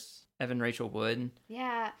Universe, Evan Rachel Wood.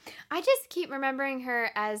 Yeah. I just keep remembering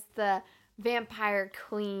her as the vampire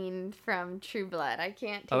queen from True Blood. I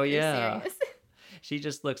can't take Oh, her yeah. serious. She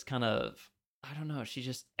just looks kind of, I don't know, she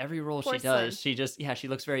just, every role Porcelain. she does, she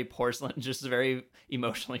looks very porcelain, just very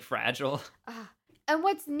emotionally fragile. And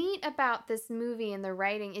what's neat about this movie and the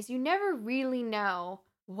writing is you never really know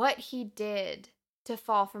what he did to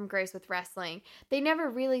fall from grace with wrestling. They never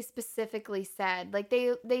really specifically said. Like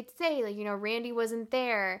they'd say, like, you know, Randy wasn't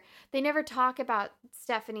there. They never talk about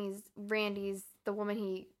Randy's the woman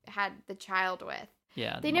he had the child with.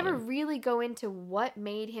 Yeah. They the never mother. really go into what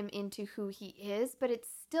made him into who he is, but it's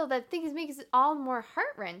still, that thing makes it all more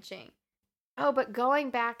heart-wrenching. Oh, but going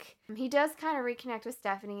back, he does kind of reconnect with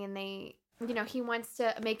Stephanie, and they, you know, he wants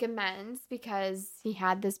to make amends because he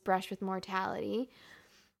had this brush with mortality.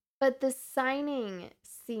 But the signing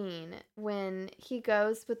scene when he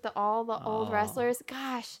goes with all the old Oh. wrestlers,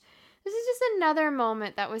 gosh, this is just another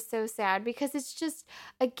moment that was so sad, because it's just,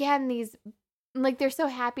 again, these, like, they're so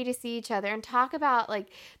happy to see each other, and talk about like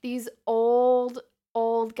these old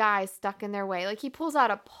old guys stuck in their way. Like he pulls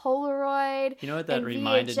out a Polaroid. You know what that and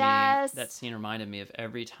reminded VHS. me? That scene reminded me of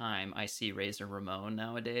every time I see Razor Ramon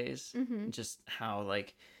nowadays. Mhm. Just how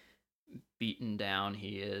like beaten down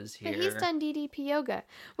he is here. But he's done DDP yoga,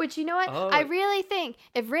 which you know what? Oh. I really think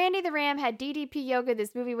if Randy the Ram had DDP yoga,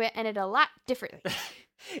 this movie would ended a lot differently.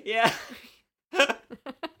 Yeah.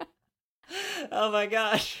 Oh my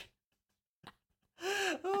gosh.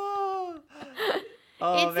 Oh,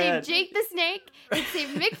 it man. saved Jake the Snake. It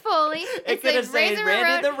saved Mick Foley. It could have saved saved Razor Randy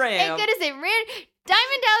Ramon. the Ram. It could have saved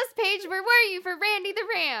Diamond Dallas Page. Where were you for Randy the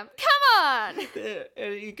Ram? Come on.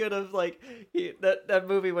 And he could have that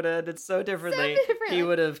movie would have ended so differently. differently. He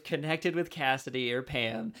would have connected with Cassidy or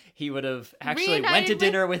Pam. He would have actually went to Reunited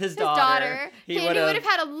dinner with his daughter. He would have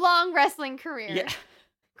had a long wrestling career. Yeah.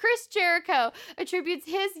 Chris Jericho attributes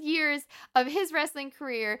his years of his wrestling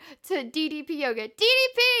career to DDP yoga.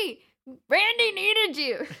 DDP! Randy needed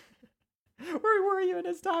you. Where were you in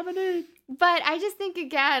his time of need? But I just think,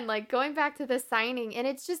 again, like going back to the signing, and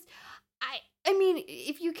it's just, I mean,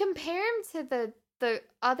 if you compare him to the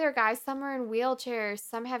other guys, some are in wheelchairs,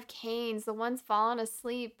 some have canes, the one's fallen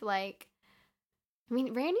asleep, like, I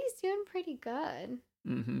mean, Randy's doing pretty good.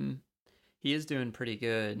 Mm-hmm. He is doing pretty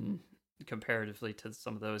good comparatively to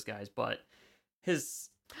some of those guys, but his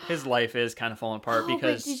life is kind of falling apart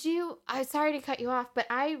because... But did you... I'm sorry to cut you off, but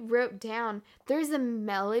I wrote down, there's a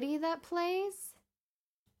melody that plays.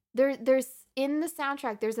 There's in the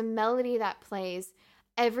soundtrack, there's a melody that plays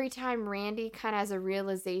every time Randy kind of has a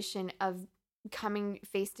realization of coming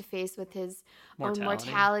face to face with his own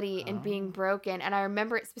mortality and being broken. And I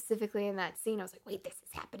remember it specifically in that scene. I was like, wait, this is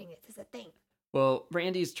happening. This is a thing. Well,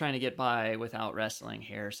 Randy's trying to get by without wrestling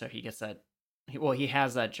here, so he gets that. Well, he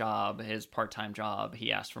has that job, his part-time job.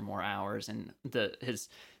 He asked for more hours, and his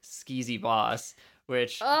skeezy boss,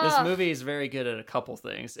 which this movie is very good at a couple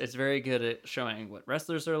things. It's very good at showing what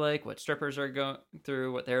wrestlers are like, what strippers are going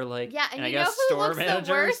through, what they're like. Yeah, and I you guess know who store looks managers.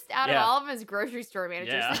 the worst out of Yeah. all of his grocery store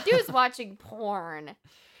managers? Yeah. The dude's watching porn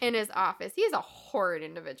in his office. He is a horrid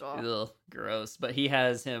individual. Ugh, gross. But he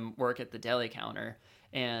has him work at the deli counter.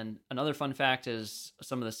 And another fun fact is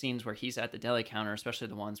some of the scenes where he's at the deli counter, especially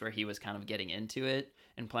the ones where he was kind of getting into it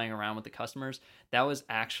and playing around with the customers, that was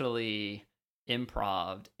actually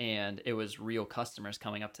improv, and it was real customers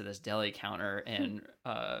coming up to this deli counter, and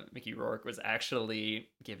Mickey Rourke was actually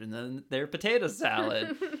giving them their potato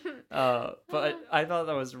salad. But I thought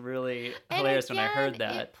that was really hilarious when I heard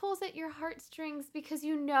that. It pulls at your heartstrings because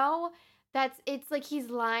you know it's like he's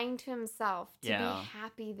lying to himself to be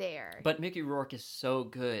happy there. But Mickey Rourke is so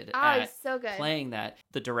good he's so good playing that.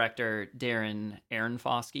 The director, Darren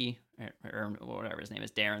Aronofsky, or whatever his name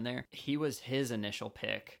is, Darren there, he was his initial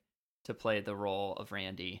pick to play the role of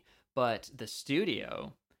Randy. But the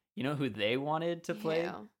studio, you know who they wanted to play?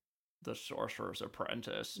 Who? The Sorcerer's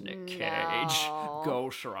Apprentice, Nick No. Cage,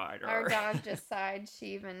 Ghost Rider. Our dog just sighed.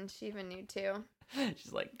 She even knew too.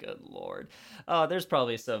 She's like, good lord. Oh, there's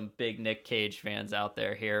probably some big Nick Cage fans out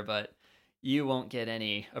there here, but you won't get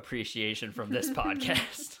any appreciation from this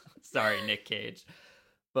podcast. Sorry, Nick Cage.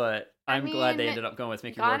 But I'm glad they ended up going with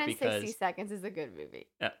Mickey Rourke because... Gone in 60 Seconds is a good movie.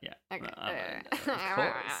 Yeah. Okay. Of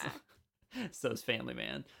course. So's Family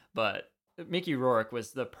Man. But Mickey Rourke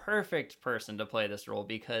was the perfect person to play this role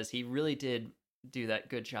because he really did do that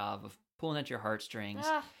good job of pulling at your heartstrings.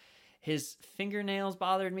 His fingernails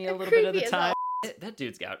bothered me a little bit at the time. That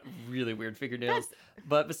dude's got really weird fingernails.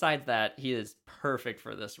 But besides that, he is perfect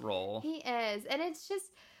for this role. He is. And it's just,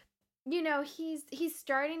 you know, he's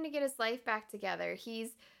starting to get his life back together. He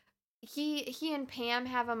and Pam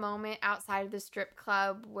have a moment outside of the strip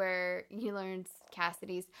club where he learns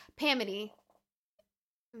Cassidy's Pamity.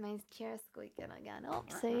 My chair's squeaking again. Oh,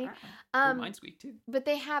 see. Mine squeak too. But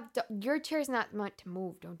they have your chair's not meant to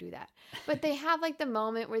move. Don't do that. But they have like the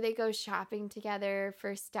moment where they go shopping together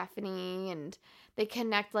for Stephanie, and they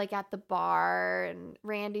connect like at the bar. And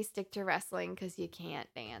Randy stick to wrestling because you can't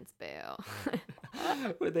dance,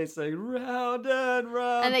 boo. When they say round and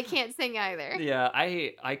round, and they can't sing either. Yeah,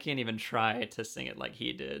 I can't even try to sing it like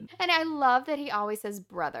he did. And I love that he always says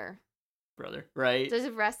brother, right? There's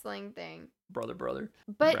a wrestling thing. Brother.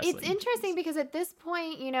 But Wrestling. It's interesting because at this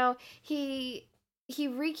point, you know, he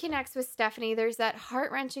reconnects with Stephanie. There's that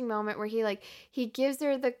heart-wrenching moment where he gives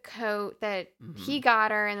her the coat that he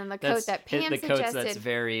got her, and then the coat that Pam suggested. The coat that's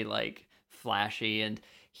very like flashy, and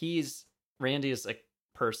Randy is a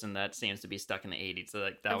person that seems to be stuck in the 80s. So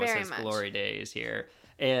like that was Very his much. glory days here.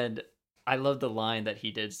 And I love the line that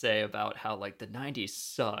he did say about how like the 90s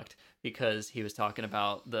sucked, because he was talking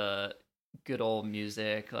about the good old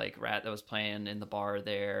music, like Rat that was playing in the bar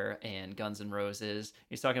there, and Guns N' Roses.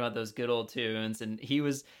 He's talking about those good old tunes, and he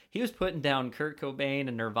was putting down Kurt Cobain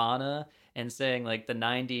and Nirvana and saying like the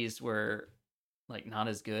 90s were like not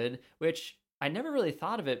as good, which I never really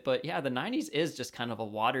thought of it, but yeah, the 90s is just kind of a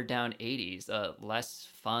watered down 80s, less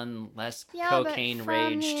fun, less cocaine but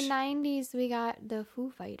raged. from the 90s, we got the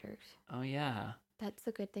Foo Fighters. Oh yeah. That's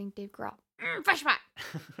a good thing, Dave Grohl. Fresh pot.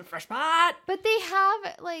 Fresh pot. But they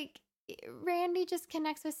have, like, Randy just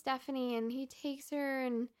connects with Stephanie, and he takes her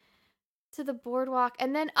and to the boardwalk,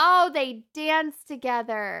 and then, they dance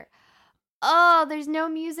together. Oh, there's no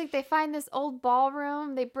music. They find this old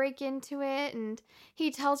ballroom. They break into it, and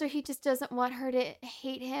he tells her he just doesn't want her to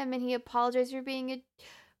hate him, and he apologizes for being a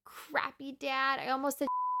crappy dad. I almost said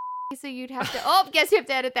so you'd have to... guess you have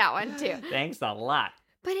to edit that one, too. Thanks a lot.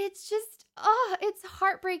 But it's just, it's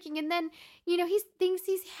heartbreaking. And then, he thinks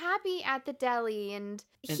he's happy at the deli, and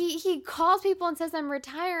he calls people and says, I'm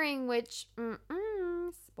retiring, which,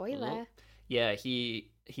 spoiler. Yeah, he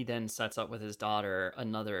then sets up with his daughter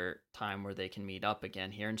another time where they can meet up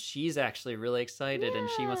again here, and she's actually really excited, and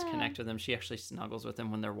she wants to connect with him. She actually snuggles with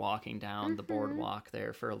him when they're walking down the boardwalk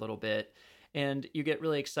there for a little bit, and you get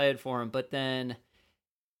really excited for him. But then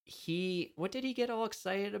what did he get all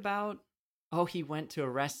excited about? Oh, he went to a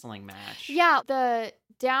wrestling match. Yeah, the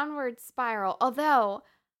downward spiral. Although,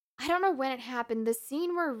 I don't know when it happened. The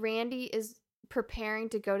scene where Randy is preparing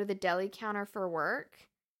to go to the deli counter for work.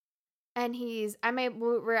 And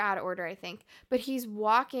we're out of order, I think. But he's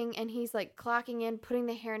walking and he's like clocking in, putting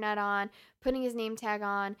the hairnet on, putting his name tag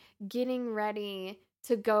on, getting ready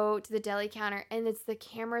to go to the deli counter. And it's the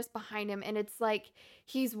cameras behind him. And it's like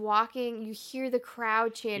he's walking. You hear the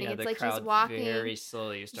crowd chanting. Yeah, it's the like crowd he's walking very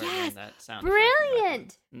slowly. You start hearing that sound.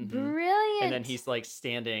 Brilliant. Mm-hmm. Brilliant. And then he's like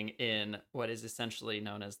standing in what is essentially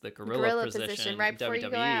known as the gorilla position right before WWE. You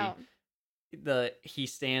go out. He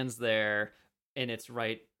stands there, and it's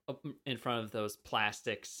right up in front of those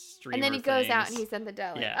plastic streamer and then he goes things. out and he's in the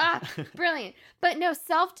deli. Yeah. Brilliant. But no,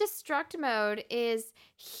 self-destruct mode is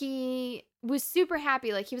he was super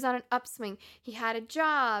happy. Like, he was on an upswing. He had a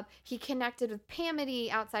job. He connected with Pamity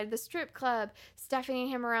outside the strip club. Stephanie and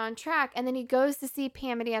him are on track. And then he goes to see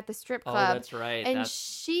Pamity at the strip club. Oh, that's right. And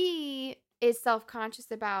she is self-conscious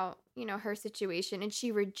about, her situation, and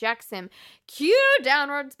she rejects him. Cue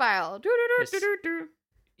downward spiral.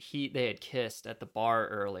 They had kissed at the bar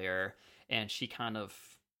earlier, and she kind of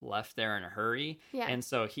left there in a hurry. Yeah. And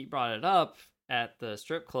so he brought it up at the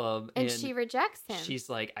strip club, and she rejects him. She's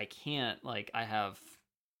like, I can't, like, I have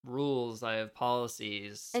rules, I have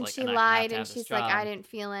policies. And like, she and lied, and she's like, I didn't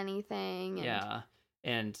feel anything. And... Yeah.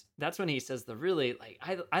 And that's when he says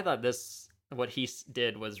I thought what he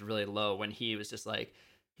did was really low, when he was just like,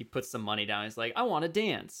 he puts some money down. He's like, I want to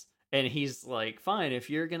dance. And he's like, fine, if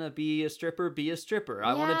you're going to be a stripper, be a stripper.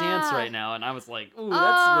 I want to dance right now. And I was like, ooh,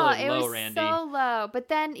 that's really low, Randy. It was so low. But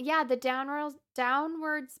then, the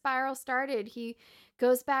downward spiral started. He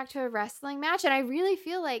goes back to a wrestling match. And I really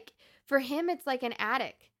feel like for him, it's like an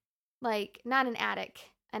addict. Like, not an addict.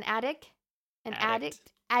 An addict? An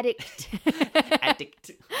addict? Addict.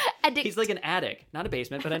 Addict. He's like an attic. Not a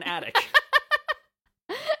basement, but an attic.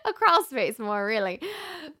 A crawl space more, really.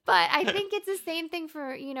 But I think it's the same thing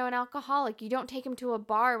for, an alcoholic. You don't take him to a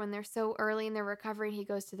bar when they're so early in their recovery, and he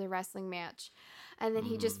goes to the wrestling match. And then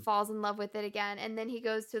he just falls in love with it again. And then he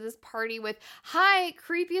goes to this party with,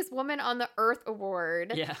 creepiest woman on the earth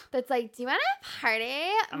award. Yeah. That's like, do you want to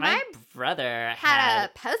party? My brother had a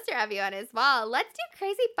poster of you on his wall. Let's do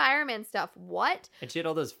crazy fireman stuff. What? And she had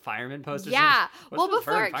all those fireman posters. Yeah. Well,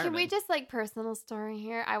 can we just, personal story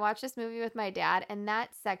here? I watched this movie with my dad, and that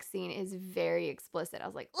sex scene is very explicit. I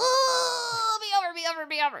was like, ooh,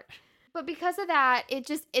 be over. But because of that,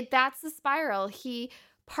 that's the spiral. He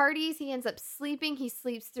parties, he ends up sleeping. He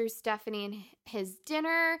sleeps through Stephanie and his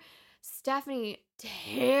dinner. Stephanie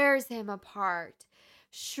tears him apart,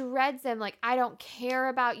 shreds him, like, I don't care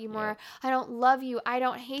about you more. Yeah. I don't love you. I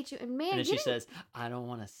don't hate you. And man, then she says, I don't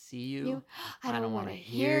want to see you. I don't want to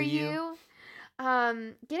hear you.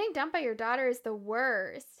 Getting dumped by your daughter is the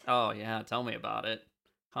worst. Oh yeah, tell me about it.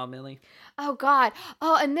 Huh, Millie? Oh, God.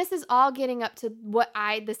 Oh, and this is all getting up to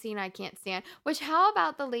the scene I can't stand. Which, how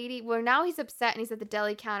about the lady, well, now he's upset and he's at the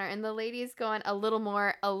deli counter, and the lady's going a little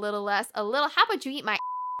more, a little less, how about you eat my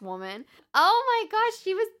woman? Oh my gosh,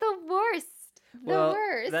 she was the worst.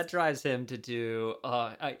 Worst. That drives him to do,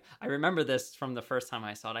 I remember this from the first time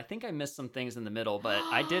I saw it. I think I missed some things in the middle, but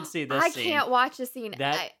I did see this scene. I can't watch the scene.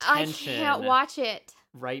 That tension. I can't watch it.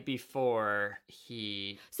 Right before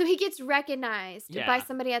So he gets recognized by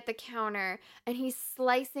somebody at the counter, and he's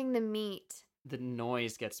slicing the meat. The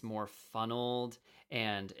noise gets more funneled,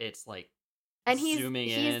 and it's like And zooming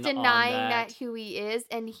he's in denying on that who he is,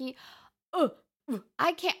 and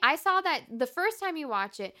I can't. I saw that the first time you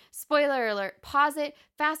watch it. Spoiler alert. Pause it.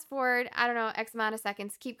 Fast forward. I don't know, X amount of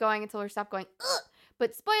seconds. Keep going until we stop going.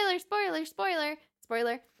 But spoiler.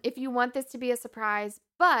 If you want this to be a surprise,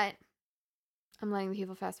 but I'm letting the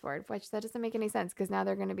people fast forward, which that doesn't make any sense because now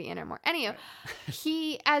they're going to be in it more. Anyway,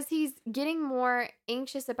 as he's getting more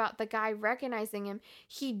anxious about the guy recognizing him,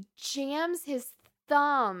 he jams his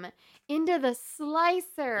thumb into the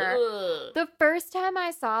slicer. Ugh. The first time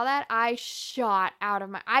I saw that, I shot out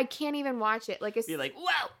of I can't even watch it. Like, Be like,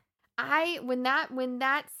 wow. When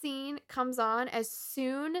that scene comes on, as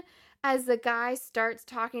soon as the guy starts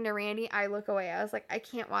talking to Randy, I look away. I was like, I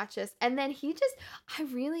can't watch this. And then I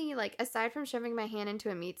really, like, aside from shoving my hand into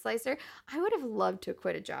a meat slicer, I would have loved to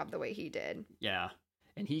quit a job the way he did. Yeah.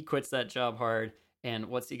 And he quits that job hard. And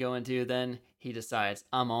what's he going to do then? He decides,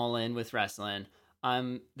 I'm all in with wrestling.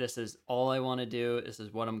 This is all I want to do. This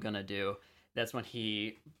is what I'm going to do. That's when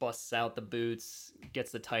he busts out the boots,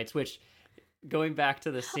 gets the tights, which, going back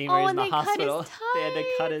to the scene where he's in the hospital, they had to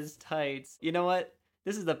cut his tights. You know what?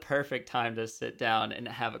 This is the perfect time to sit down and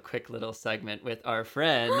have a quick little segment with our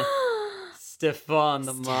friend, Stefan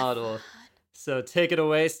the model. So take it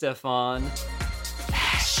away, Stefan.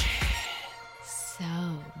 Fashion. So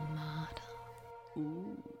model.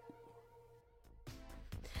 Ooh.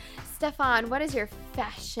 Stefan, what is your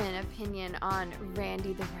fashion opinion on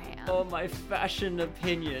Randy the Ram? Oh, my fashion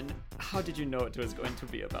opinion. How did you know it was going to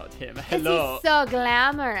be about him? Hello. He's so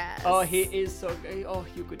glamorous. Oh, he is so... Oh,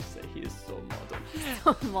 you could say he is so model.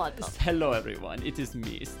 So model. Hello, everyone. It is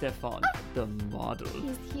me, Stefan, the model.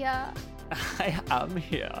 He's here. I am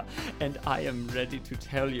here, and I am ready to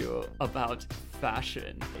tell you about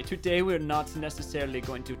fashion. Today, we're not necessarily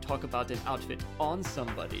going to talk about an outfit on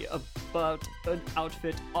somebody, about an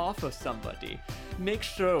outfit off of somebody. Make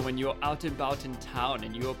sure when you're out and about in town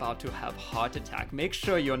and you're about to have heart attack, make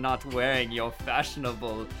sure you're not wearing your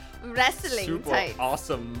fashionable wrestling super tights.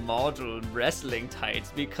 Awesome model wrestling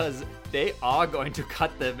tights, because they are going to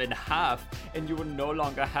cut them in half and you will no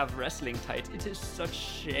longer have wrestling tights. It is such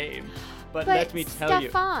shame. But let me tell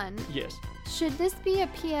Stefan, you. Yes. Should this be a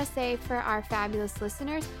PSA for our fabulous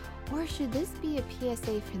listeners, or should this be a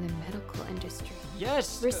PSA for the medical industry?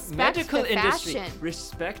 Yes, Respect medical the industry. fashion.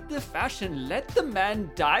 Respect the fashion. Let the man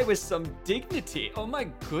die with some dignity. Oh my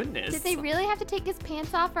goodness. Did they really have to take his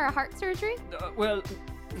pants off for a heart surgery? Well,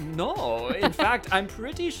 no. In fact, I'm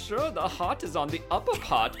pretty sure the heart is on the upper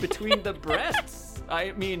part between the breasts.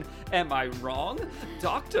 I mean, am I wrong?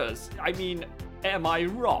 Doctors, I mean, am I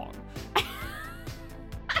wrong?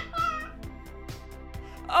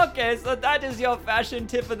 Okay, so that is your fashion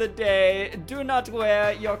tip of the day. Do not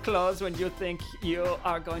wear your clothes when you think you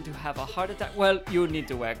are going to have a heart attack. Well, you need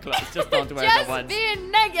to wear clothes. Just don't wear Just the ones. being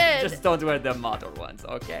naked. Just don't wear the model ones,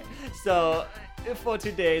 okay? So, for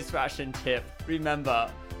today's fashion tip, remember,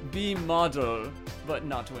 be model, but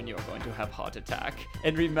not when you're going to have heart attack.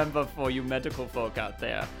 And remember, for you medical folk out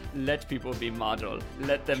there, let people be model.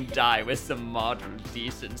 Let them die with some model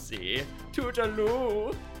decency.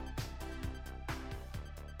 Toodaloo!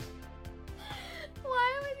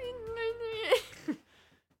 Why was he doing it?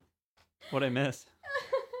 What'd I miss?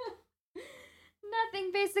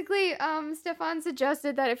 Nothing. Basically, Stefan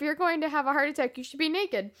suggested that if you're going to have a heart attack, you should be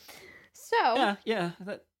naked. So. Yeah,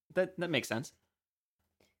 that makes sense.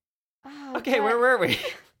 Oh, Okay, but- where were we?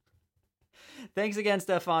 Thanks again,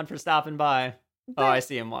 Stefan, for stopping by. Oh, I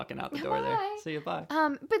see him walking out the door there. Bye. See you, bye.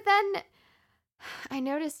 But then I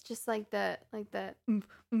noticed just like the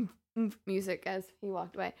music as he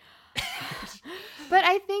walked away. But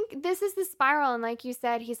I think this is the spiral, and like you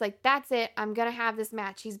said, he's like, that's it, I'm gonna have this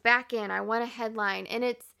match. He's back in, I want a headline. And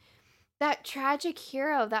it's that tragic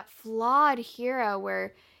hero, that flawed hero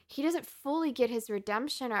where he doesn't fully get his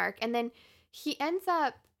redemption arc, and then he ends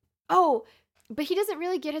up but he doesn't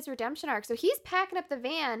really get his redemption arc. So he's packing up the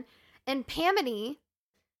van, and Pamity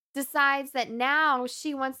decides that now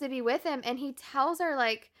she wants to be with him, and he tells her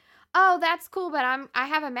like, oh, that's cool, but I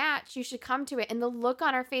have a match, you should come to it. And the look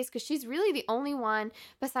on her face, because she's really the only one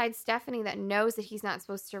besides Stephanie that knows that he's not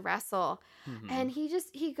supposed to wrestle. Mhm. And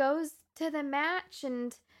he goes to the match,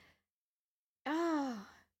 and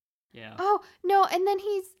Yeah. oh no, and then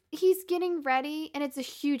he's getting ready, and it's a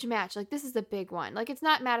huge match. Like, this is a big one. Like, it's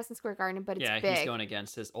not Madison Square Garden, but it's big. He's going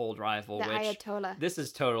against his old rival, The which Ayatollah. this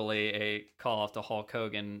is totally a call off to Hulk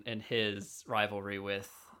Hogan and his rivalry with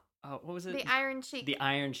what was it? The Iron Sheik. The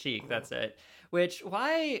Iron Sheik, that's it. Which,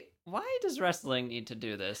 why does wrestling need to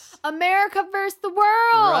do this? America versus the world.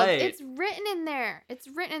 Right. It's written in there.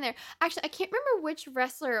 Actually, I can't remember which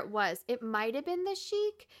wrestler it was. It might have been the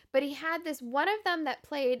Sheik, but he had this one of them that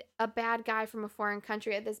played a bad guy from a foreign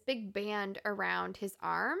country had this big band around his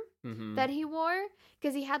arm that he wore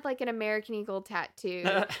because he had like an American eagle tattoo,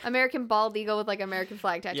 American bald eagle with like American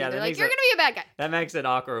flag tattoo. Yeah, They're that like, makes you're it- gonna be a bad guy. That makes it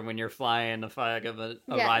awkward when you're flying the flag of a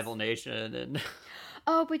Yes. rival nation. And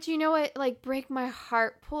Oh, but you know what? Like, break my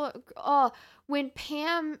heart. When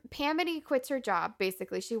Pamity quits her job,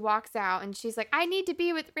 basically, she walks out and she's like, I need to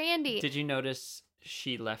be with Randy. did you notice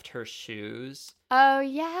she left her shoes? Oh,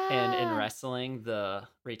 yeah. And in wrestling, the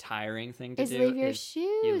retiring thing to is do leave your is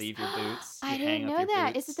shoes. you leave your boots. I you didn't hang up know your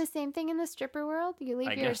that. boots. Is it the same thing in the stripper world? You leave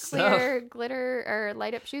I your guess so. clear glitter or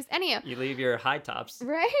light up shoes. Anyhow, You leave your high tops.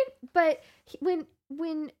 right? But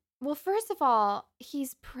well, first of all,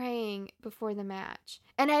 he's praying before the match.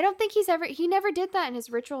 And I don't think he never did that in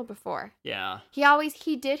his ritual before. Yeah.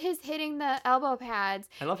 He did his hitting the elbow pads.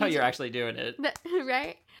 I love how He's- you're actually doing it.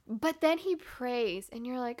 Right? But then he prays, and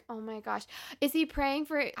you're like, oh my gosh. Is he praying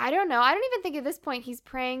for it? I don't know. I don't even think at this point he's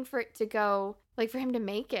praying for it to go, like for him to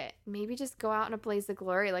make it. Maybe just go out in a blaze of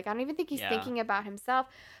glory. Like, I don't even think he's Yeah. thinking about himself.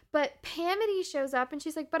 But Pamity shows up, and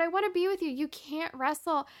she's like, but I want to be with you. You can't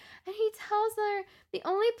wrestle. And he tells her, the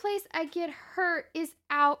only place I get hurt is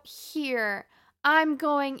out here. I'm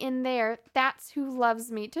going in there. That's who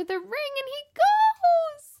loves me. To the ring, and he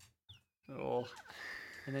goes. Oh.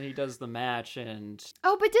 And then he does the match, and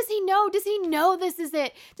Oh, but does he know? Does he know this is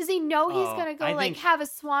it? Does he know he's Oh, gonna go I like think- have a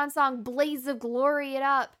swan song, blaze of glory it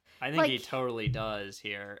up? I think he Like- totally does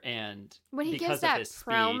here. And When he because gives of that his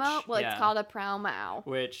promo, speech, well, yeah. it's called a promo.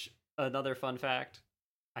 Which, another fun fact,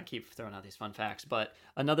 I keep throwing out these fun facts, but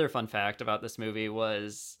another fun fact about this movie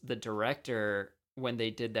was the director, when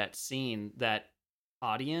they did that scene, that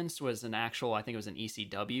audience was an actual, I think it was an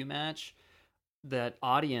ECW match. That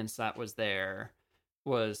audience that was there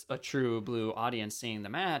was a true blue audience seeing the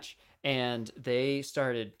match, and they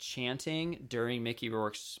started chanting during Mickey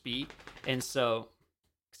Rourke's speech. And so,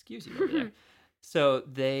 excuse you over there. So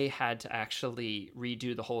they had to actually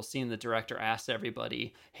redo the whole scene. The director asked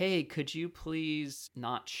everybody, hey, could you please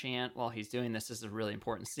not chant while he's doing this? This is a really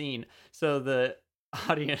important scene. So the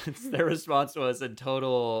audience, their response was, in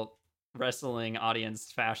total wrestling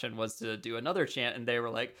audience fashion, was to do another chant. And they were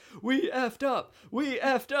like, we effed up. We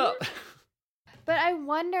effed up. But I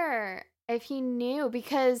wonder if he knew,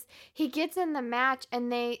 because he gets in the match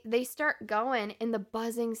and they start going and the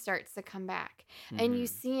buzzing starts to come back. And you Mhm.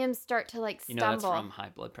 see him start to like You stumble. know, that's from high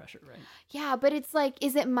blood pressure, right? Yeah, but it's like,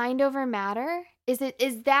 is it mind over matter? Is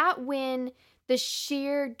that when the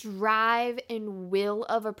sheer drive and will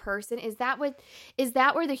of a person, is that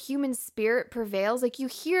where the human spirit prevails? Like, you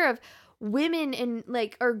hear of women and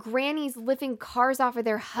like, or grannies lifting cars off of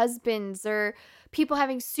their husbands, or people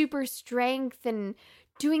having super strength and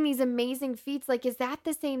doing these amazing feats. Like, is that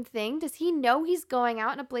the same thing? Does he know he's going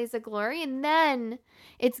out in a blaze of glory? And then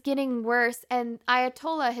it's getting worse, and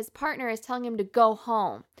Ayatollah, his partner, is telling him to go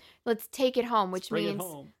home. Let's take it home, which Bring it means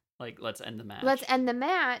home. Like, let's end the match. let's end the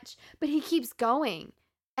match. But he keeps going.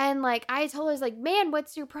 And like, Ayatollah's like, man,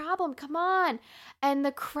 what's your problem? Come on. And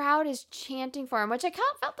the crowd is chanting for him, which I kind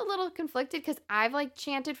of felt a little conflicted because I've like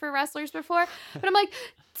chanted for wrestlers before. But I'm like,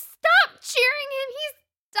 stop cheering him. He's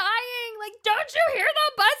dying. Like, don't you hear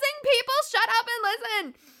the buzzing, people? Shut up and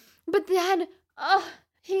listen. But then,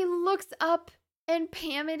 he looks up and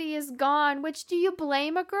Pamity is gone. Which, do you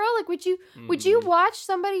blame a girl? Like, would you Mhm. watch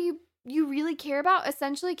somebody you really care about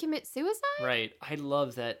essentially commit suicide? Right. I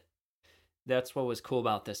love that. That's what was cool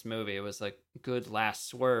about this movie. It was a good last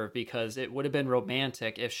swerve, because it would have been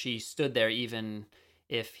romantic if she stood there, even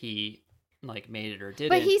if he like made it or didn't.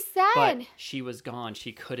 But he said, But she was gone.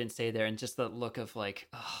 She couldn't stay there. And just the look of like,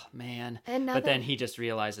 oh man. But then he just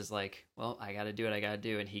realizes like, well, I got to do what I got to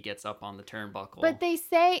do. And he gets up on the turnbuckle. But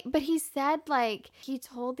he said, like, he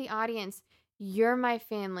told the audience, you're my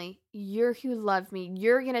family. You're who love me.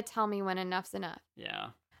 You're going to tell me when enough's enough. Yeah.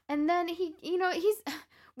 And then he's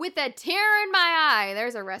with a tear in my eye.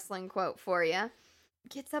 There's a wrestling quote for you.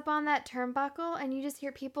 Gets up on that turnbuckle and you just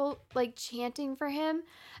hear people like chanting for him.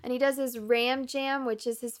 And he does his ram jam, which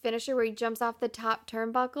is his finisher where he jumps off the top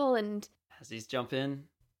turnbuckle and As he's jumping,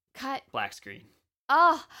 cut. black screen.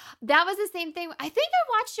 Oh, that was the same thing. I think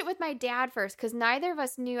I watched it with my dad first because neither of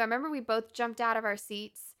us knew. I remember we both jumped out of our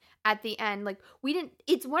seats at the end. Like, we didn't,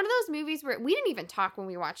 it's one of those movies where we didn't even talk when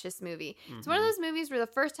we watched this movie. It's one of those movies where the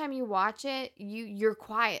first time you watch it, you're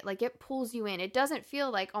quiet. Like, it pulls you in. It doesn't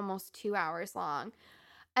feel like almost 2 hours long.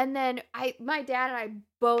 And then my dad and I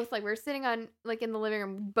both, like, we were sitting on, like, in the living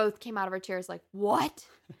room, both came out of our chairs like, what?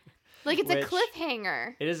 Like, it's a Which-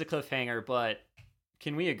 cliffhanger. It is a cliffhanger, but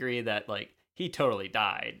can we agree that, like, he totally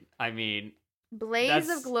died? I mean, Blaze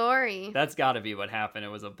that's- of glory. that's got to be what happened. It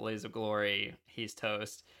was a blaze of glory. He's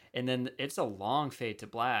toast. And then it's a long fade to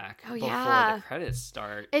black Oh, before yeah. the credits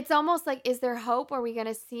start. It's almost like, is there hope? Are we going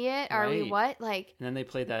to see it? Are we Right. what? Like, And then they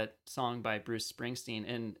played that song by Bruce Springsteen.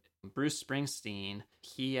 And Bruce Springsteen,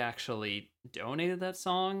 he actually donated that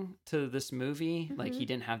song to this movie. Like, he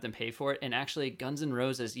didn't have them pay for it. And actually, Guns N'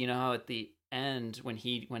 Roses, you know how at the end, when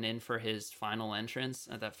he went in for his final entrance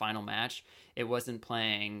at that final match, it wasn't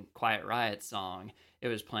playing Quiet Riot's song. It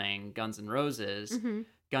was playing Guns N' Roses.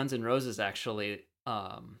 Guns N' Roses actually,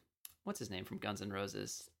 what's his name from Guns N'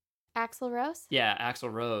 Roses? Axl Rose? Yeah,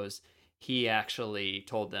 Axl Rose. He actually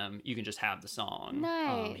told them, you can just have the song.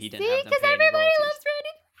 Nice. He didn't See, have them because pay any everybody royalties. loves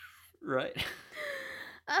Randy. Right.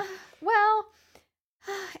 Well,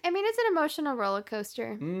 I mean, it's an emotional roller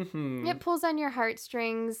coaster. Mm-hmm. It pulls on your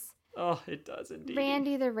heartstrings. Oh, it does indeed.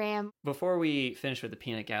 Randy the Ram. Before we finish with the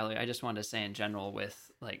peanut gallery, I just wanted to say in general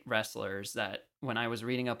with like wrestlers that when I was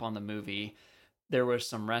reading up on the movie, there were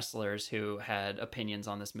some wrestlers who had opinions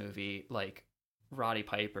on this movie, like Roddy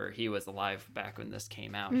Piper. He was alive back when this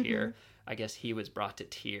came out here. I guess he was brought to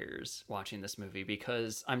tears watching this movie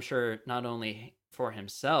because I'm sure not only for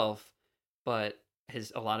himself, but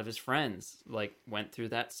a lot of his friends like went through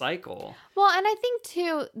that cycle. Well, and I think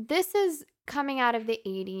too, this is coming out of the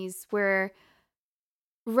 80s where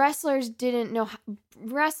wrestlers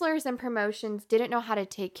and promotions didn't know how to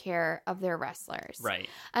take care of their wrestlers. Right.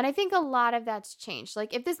 And I think a lot of that's changed.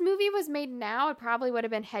 Like, if this movie was made now, it probably would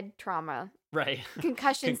have been head trauma, Right.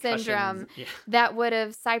 concussion syndrome, Yeah. that would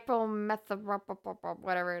have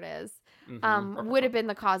whatever it is, would have been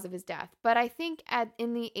the cause of his death. But I think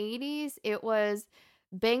in the 80s, it was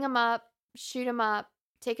bang him up, shoot him up,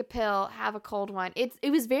 take a pill, have a cold one.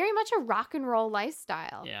 It was very much a rock and roll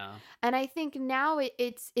lifestyle. Yeah. And I think now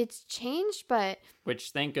it's changed, but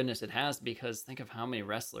Which thank goodness it has, because think of how many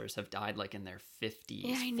wrestlers have died like in their 50s,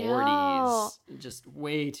 Yeah, I 40s, just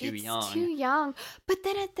way too it's young. too young. But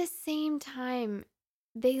then at the same time,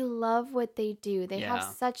 they love what they do. They have Yeah.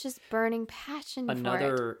 such this burning passion for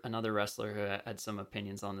it. Another wrestler who had some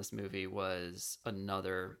opinions on this movie was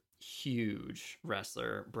another huge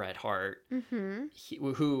wrestler, Bret Hart.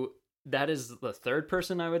 Mm-hmm. Who that is the third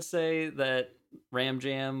person I would say that Ram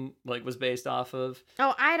Jam like was based off of.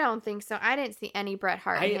 Oh, I don't think so. I didn't see any Bret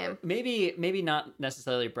Hart in him. Maybe not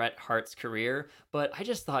necessarily Bret Hart's career, but I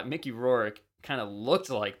just thought Mickey Rourke kind of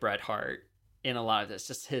looked like Bret Hart in a lot of this,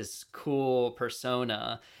 just his cool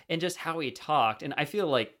persona and just how he talked. And I feel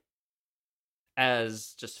like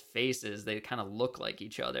as just faces, they kind of look like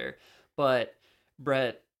each other. But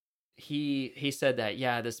Bret, he said that,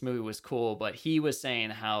 yeah, this movie was cool, but he was saying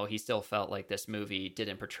how he still felt like this movie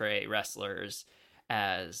didn't portray wrestlers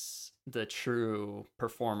as the true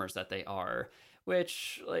performers that they are,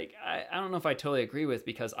 which like I don't know if I totally agree with,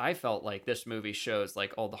 because I felt like this movie shows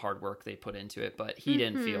like all the hard work they put into it, but he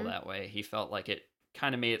didn't feel that way. He felt like it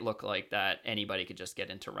kind of made it look like that anybody could just get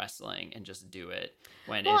into wrestling and just do it,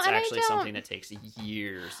 when Well, it's and I actually don't- something that takes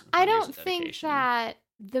years. I years don't of think dedication. that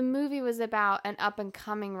the movie was about an up and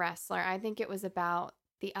coming wrestler. I think it was about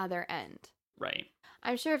the other end. Right.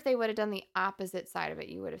 I'm sure if they would have done the opposite side of it,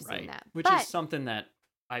 you would have seen Right. that. Which But is something that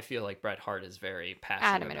I feel like Bret Hart is very passionate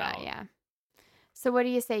adamant about, yeah. So what do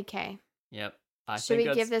you say, Kay? Yep. I Should we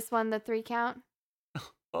think give that's- this one the 3 count?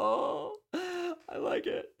 Oh, I like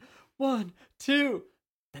it. 1, 2.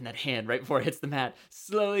 Then that hand right before it hits the mat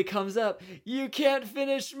slowly comes up. You can't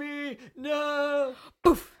finish me. No.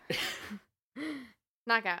 Poof.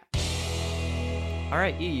 Knockout. All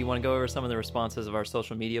right, E, you want to go over some of the responses of our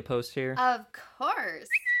social media posts here? Of course.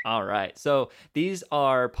 All right. So these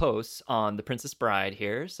are posts on The Princess Bride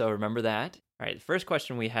here. So remember that. All right. The first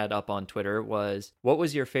question we had up on Twitter was, what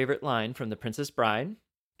was your favorite line from The Princess Bride?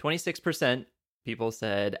 26% people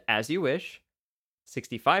said, as you wish.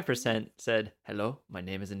 65% said, hello, my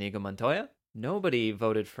name is Inigo Montoya. Nobody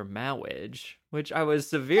voted for marriage, which I was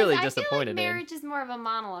severely 'Cause I feel disappointed like in. marriage is more of a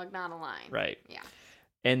monologue, not a line. Right. Yeah.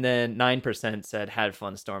 And then 9% said, had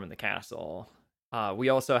fun storming the castle. We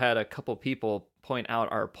also had a couple people point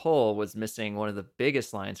out our poll was missing one of the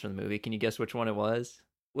biggest lines from the movie. Can you guess which one it was?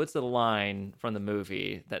 What's the line from the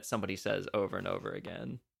movie that somebody says over and over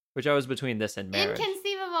again? Which I was between this and marriage.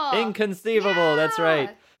 Inconceivable. Inconceivable, that's right.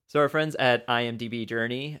 Yeah. So our friends at IMDb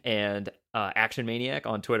Journey and Action Maniac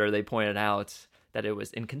on Twitter, they pointed out that it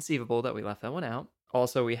was inconceivable that we left that one out.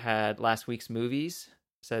 Also, we had last week's movies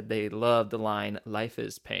said they loved the line, life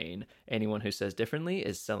is pain. Anyone who says differently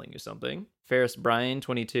is selling you something. Ferris Bryan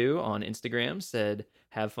 22 on Instagram said,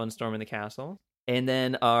 have fun storming the castle. And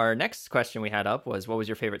then our next question we had up was, what was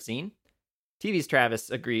your favorite scene? TV's Travis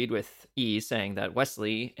agreed with E, saying that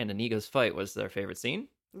Wesley and Inigo's fight was their favorite scene.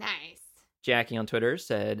 Nice. Jackie on Twitter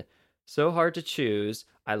said, so hard to choose.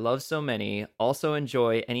 I love so many. Also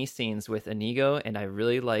enjoy any scenes with Inigo, and I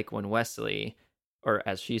really like when Wesley, or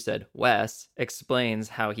as she said, Wes, explains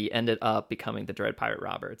how he ended up becoming the Dread Pirate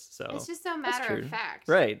Roberts. So It's just so that's matter true. of fact.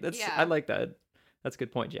 Right. Yeah. I like that. That's a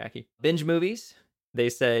good point, Jackie. Binge movies. They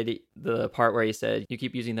said the part where he said, you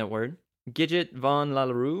keep using that word, Gidget von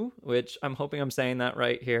Lalleroux, which I'm hoping I'm saying that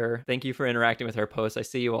right here. Thank you for interacting with her posts. I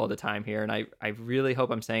see you all the time here, and I really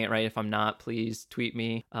hope I'm saying it right. If I'm not, please tweet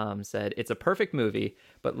me. Said, it's a perfect movie,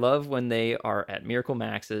 but love when they are at Miracle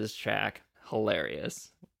Max's shack.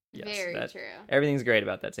 Hilarious. Yes, Very true. Everything's great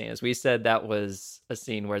about that scene. As we said, that was a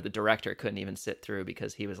scene where the director couldn't even sit through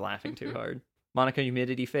because he was laughing too hard. Monica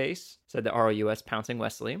Humidity Face said that ROUS pouncing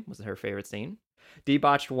Wesley was her favorite scene.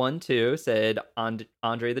 Debotched12 said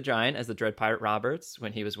Andre the Giant as the Dread Pirate Roberts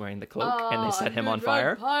when he was wearing the cloak and they set him on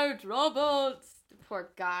fire. Pirate Roberts.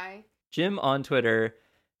 Poor guy. Jim on Twitter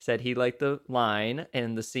said he liked the line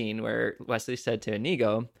in the scene where Wesley said to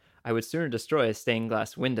Inigo, I would sooner destroy a stained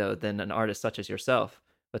glass window than an artist such as yourself,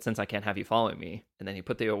 but since I can't have you following me. And then he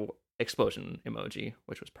put the explosion emoji,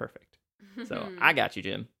 which was perfect. So I got you,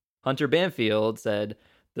 Jim. Hunter Banfield said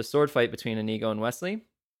the sword fight between Inigo and Wesley.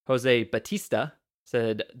 Jose Batista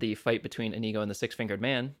said the fight between Inigo and the Six-Fingered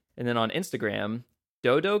Man. And then on Instagram,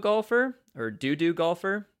 Dodo Golfer, or Doo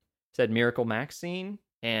Golfer, said Miracle Max scene.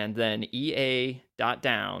 And then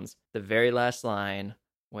EA.Downs, the very last line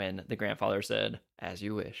when the grandfather said, as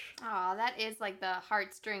you wish. Oh, that is like the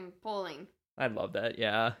heartstring pulling. I love that.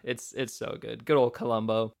 Yeah, it's so good. Good old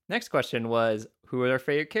Columbo. Next question was, who was our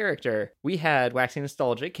favorite character? We had Waxing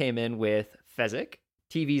Nostalgic came in with Fezzik.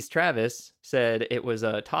 TV's Travis said it was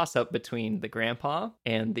a toss-up between the grandpa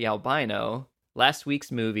and the albino. Last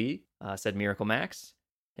week's movie said Miracle Max.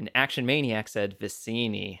 And Action Maniac said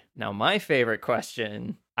Vicini. Now, my favorite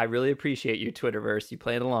question, I really appreciate you, Twitterverse, you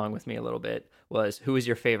played along with me a little bit, was who is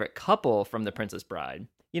your favorite couple from The Princess Bride?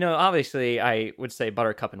 You know, obviously, I would say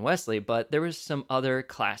Buttercup and Wesley, but there was some other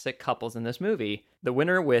classic couples in this movie. The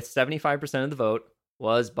winner with 75% of the vote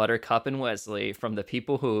was Buttercup and Wesley from the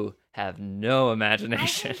people who have no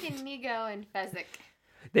imagination. I think Inigo and Fezzik.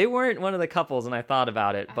 They weren't one of the couples, and I thought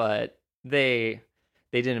about it, but they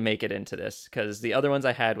didn't make it into this, because the other ones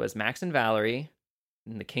I had was Max and Valerie,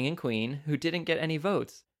 and the King and Queen, who didn't get any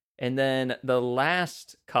votes. And then the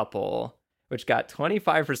last couple, which got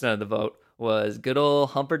 25% of the vote, was good old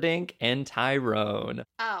Humperdinck and Tyrone.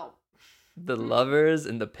 Oh. The lovers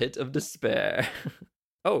in the pit of despair.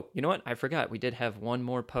 Oh, you know what? I forgot. We did have one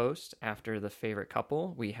more post after the favorite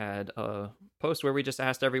couple. We had a post where we just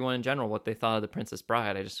asked everyone in general what they thought of The Princess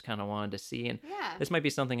Bride. I just kind of wanted to see. And this might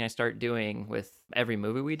be something I start doing with every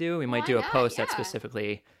movie we do. We might do a post that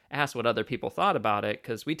specifically asks what other people thought about it,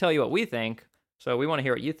 because we tell you what we think. So we want to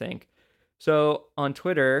hear what you think. So on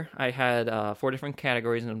Twitter, I had 4 different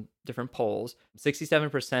categories and different polls.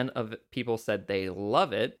 67% of people said they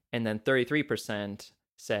love it, and then 33%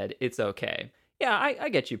 said it's okay. Yeah, I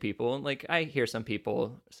get you people. Like, I hear some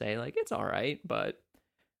people say, like, it's all right, but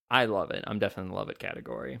I love it. I'm definitely in the love it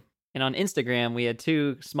category. And on Instagram, we had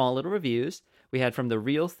 2 small little reviews. We had from The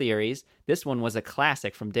Real Theories. This one was a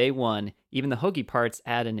classic from day one. Even the hokey parts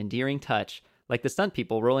add an endearing touch, like the stunt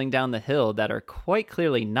people rolling down the hill that are quite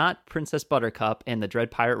clearly not Princess Buttercup and the Dread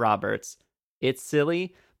Pirate Roberts. It's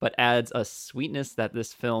silly, but adds a sweetness that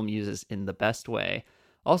this film uses in the best way.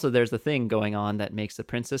 Also, there's the thing going on that makes The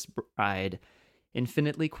Princess Bride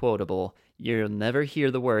infinitely quotable. You'll never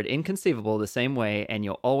hear the word inconceivable the same way, and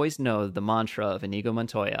you'll always know the mantra of Inigo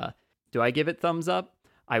Montoya. Do I give it thumbs up?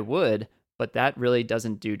 I would, but that really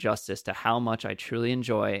doesn't do justice to how much I truly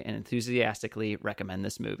enjoy and enthusiastically recommend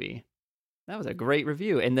this movie. That was a great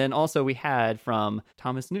review. And then also we had from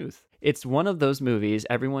Thomas Newth. It's one of those movies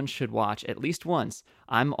everyone should watch at least once.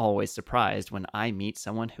 I'm always surprised when I meet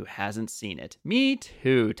someone who hasn't seen it. Me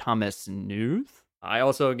too, Thomas Newth. I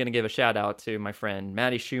also going to give a shout out to my friend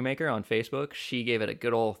Maddie Shoemaker on Facebook. She gave it a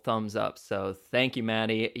good old thumbs up. So thank you,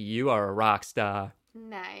 Maddie. You are a rock star.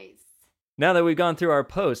 Nice. Now that we've gone through our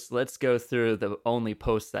posts, let's go through the only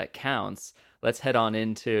post that counts. Let's head on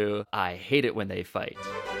into I Hate It When They Fight.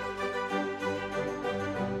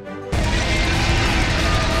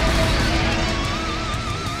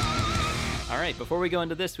 All right, before we go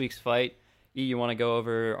into this week's fight, E, you want to go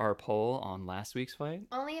over our poll on last week's fight?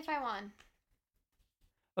 Only if I won.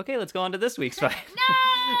 Okay, let's go on to this week's fight.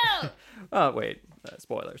 No! Oh, wait.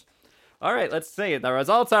 Spoilers. All right, let's see. The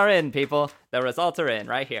results are in, people. The results are in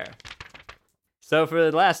right here. So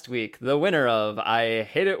for last week, the winner of I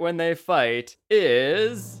Hate It When They Fight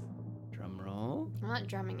is... Drumroll. I'm not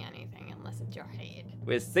drumming anything unless it's your head.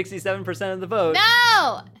 With 67% of the vote.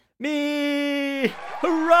 No! Me!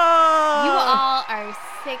 Hurrah! You all are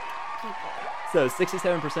sick people. So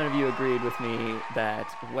 67% of you agreed with me that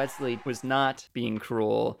Wesley was not being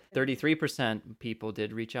cruel. 33% people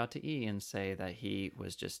did reach out to E and say that he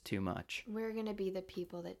was just too much. We're going to be the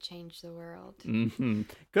people that change the world.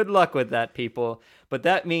 Good luck with that, people. But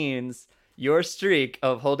that means your streak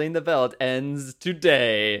of holding the belt ends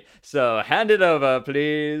today. So hand it over,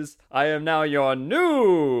 please. I am now your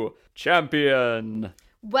new champion.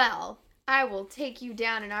 Well, I will take you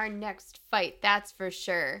down in our next fight, that's for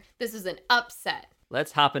sure. This is an upset.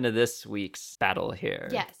 Let's hop into this week's battle here.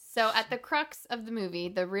 Yes, so at the crux of the movie,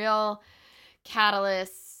 the real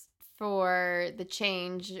catalyst for the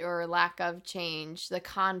change or lack of change, the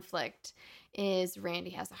conflict, is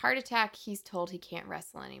Randy has a heart attack. He's told he can't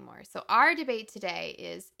wrestle anymore. So our debate today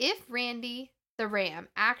is if Randy the Ram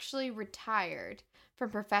actually retired from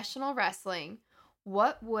professional wrestling,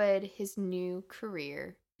 what would his new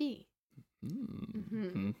career be?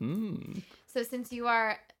 So since you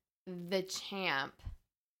are the champ.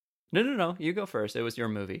 No. You go first. It was your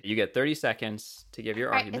movie. You get 30 seconds to give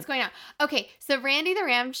your argument. Right, it's going on. Okay, so Randy the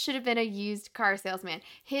Ram should have been a used car salesman.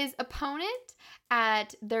 His opponent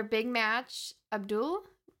at their big match, Abdul,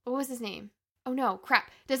 what was his name? Oh no, crap.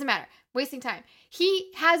 Doesn't matter. Wasting time.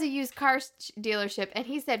 He has a used car dealership and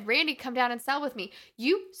he said, Randy, come down and sell with me.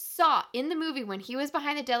 You saw in the movie when he was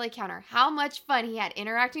behind the deli counter how much fun he had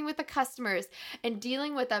interacting with the customers and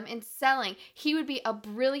dealing with them and selling. He would be a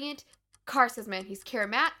brilliant car salesman. He's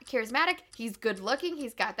charismatic. He's good looking.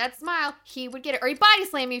 He's got that smile. He would get it. Or he'd body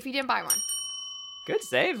slam you if you didn't buy one. Good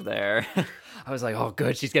save there. I was like, oh,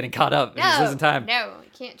 good. She's getting caught up. This isn't time. No,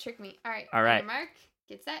 you can't trick me. All right. All right. Mark,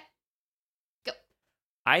 get set. Go.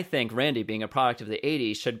 I think Randy, being a product of the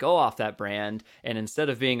 80s, should go off that brand, and instead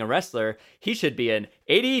of being a wrestler, he should be an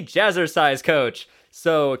 80 jazzercise coach.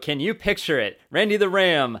 So can you picture it? Randy the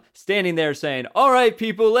Ram standing there saying, all right,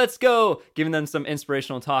 people, let's go, giving them some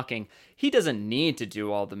inspirational talking. He doesn't need to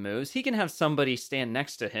do all the moves. He can have somebody stand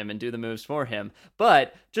next to him and do the moves for him.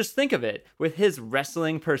 But just think of it, with his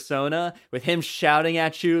wrestling persona, with him shouting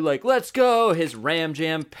at you like, let's go, his Ram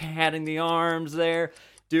Jam patting the arms there,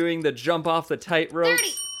 doing the jump off the tightrope. 30.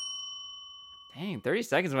 Dang, 30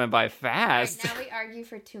 seconds went by fast. All right, now we argue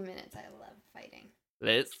for 2 minutes. I love fighting.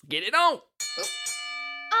 Let's get it on.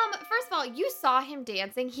 First of all, you saw him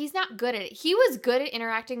dancing. He's not good at it. He was good at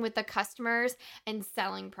interacting with the customers and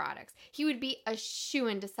selling products. He would be a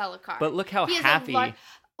shoo-in to sell a car. But look how happy. Look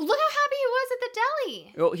how happy he was at the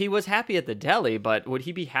deli. Well, he was happy at the deli, but would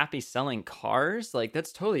he be happy selling cars? Like,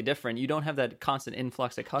 that's totally different. You don't have that constant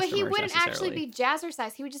influx of customers. But he wouldn't actually be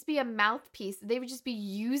jazzercise. He would just be a mouthpiece. They would just be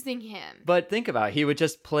using him. But think about it. He would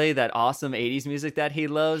just play that awesome 80s music that he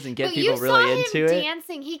loves and get people really into it. You saw him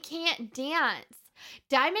dancing. He can't dance.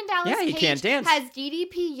 Diamond Dallas Page can't dance. has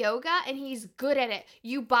DDP yoga and he's good at it.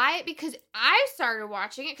 You buy it because I started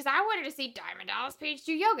watching it because I wanted to see Diamond Dallas Page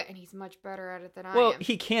do yoga and he's much better at it than I am. Well,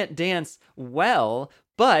 he can't dance well,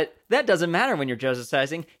 but that doesn't matter when you're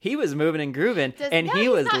jazzercising. He was moving and grooving he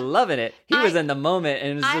was loving it. He was in the moment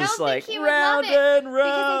and it was just like round and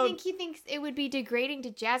round. Because he thinks it would be degrading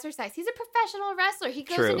to jazzercise. He's a professional wrestler. He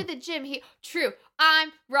goes into the gym. True.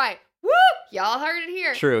 I'm right. Woo! Y'all heard it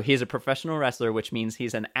here. True. He's a professional wrestler, which means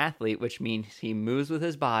he's an athlete, which means he moves with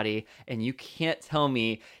his body. And you can't tell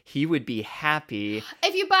me he would be happy.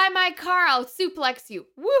 If you buy my car, I'll suplex you.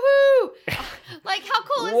 Woohoo! Like, how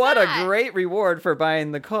cool is what that? What a great reward for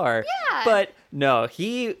buying the car. Yeah. But no,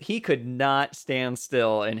 he could not stand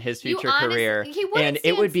still in his future career. He wouldn't and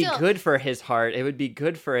it would be still. good for his heart. It would be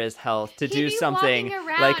good for his health to He'd do be something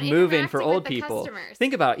like moving for old people.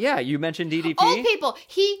 Think about, you mentioned DDP. Old people.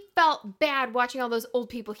 He felt bad watching all those old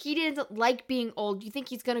people. He didn't like being old. You think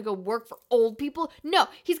he's going to go work for old people? No,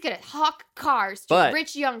 he's going to hawk cars to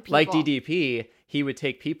rich young people. Like DDP, he would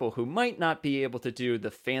take people who might not be able to do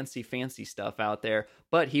the fancy stuff out there,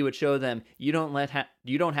 but he would show them you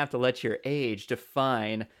don't have to let your age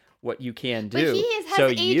define what you can do. But he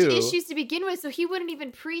has age issues to begin with, so he wouldn't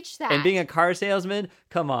even preach that. And being a car salesman,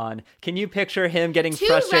 come on. Can you picture him getting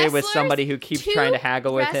frustrated with somebody who keeps trying to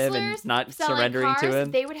haggle with him and not surrendering to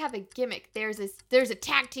him? They would have a gimmick. There's a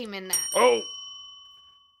tag team in that. Oh.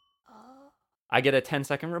 I get a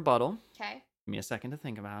 10-second rebuttal. Okay. Give me a second to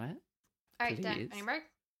think about it. All right, done. Any more?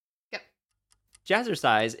 Go.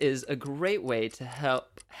 Jazzercise is a great way to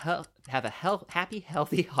help have a happy,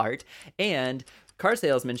 healthy heart, and car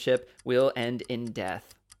salesmanship will end in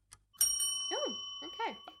death. Oh,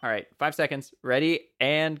 okay. All right, 5 seconds. Ready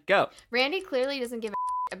and go. Randy clearly doesn't give a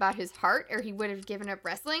about his heart, or he would have given up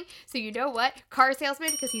wrestling. So you know what? Car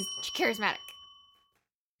salesman, because he's charismatic.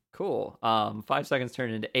 Cool. 5 seconds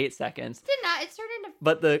turned into 8 seconds. Did not. It turned into.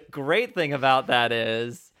 But the great thing about that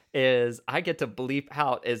is I get to bleep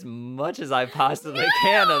out as much as I possibly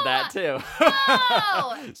can of that too.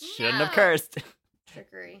 No! Shouldn't No. have cursed.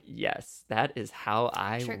 Trickery. Yes, that is how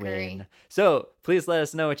I Trickery. win. So please let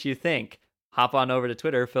us know what you think. Hop on over to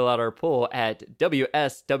Twitter, fill out our poll at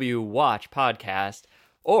WSW Watch Podcast,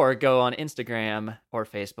 or go on Instagram or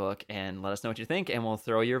Facebook and let us know what you think, and we'll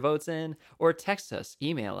throw your votes in, or text us,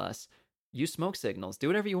 email us, use smoke signals, do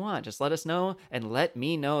whatever you want. Just let us know and let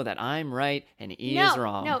me know that I'm right and E is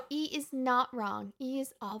wrong. No, E is not wrong. E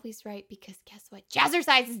is always right because guess what?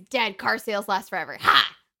 Jazzercise is dead. Car sales last forever.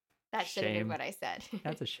 Ha! That should have been Shame. what I said.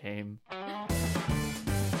 That's a shame.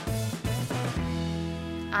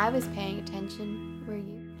 I was paying attention. Were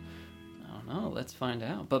you? I don't know. Let's find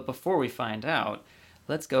out. But before we find out,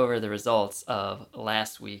 let's go over the results of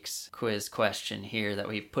last week's quiz question here that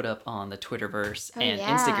we put up on the Twitterverse and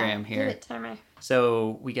Instagram here. Give it to me.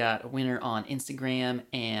 So we got a winner on Instagram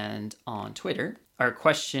and on Twitter. Our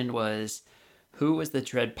question was, who was the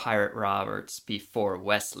Dread Pirate Roberts before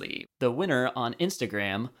Wesley? The winner on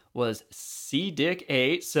Instagram was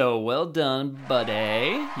CDick8, so well done,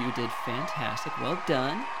 buddy. You did fantastic, well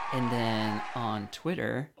done. And then on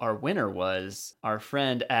Twitter, our winner was our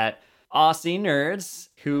friend at Aussie Nerds,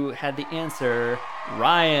 who had the answer,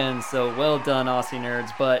 Ryan. So well done, Aussie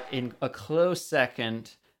Nerds. But in a close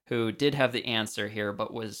second, who did have the answer here,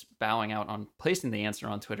 but was bowing out on placing the answer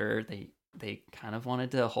on Twitter, they kind of wanted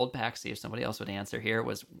to hold back, see if somebody else would answer here,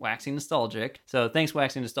 was Waxing Nostalgic. So thanks,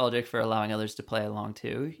 Waxing Nostalgic, for allowing others to play along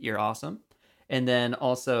too. You're awesome. And then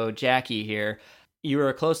also Jackie here. You were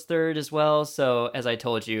a close third as well, so as I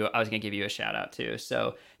told you, I was going to give you a shout out too.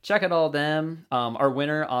 So check out all of them. Our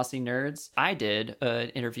winner, Aussie Nerds, I did an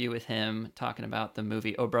interview with him talking about the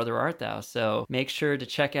movie Oh Brother Art Thou, so make sure to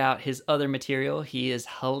check out his other material. He is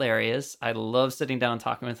hilarious. I love sitting down and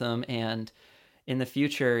talking with him, and in the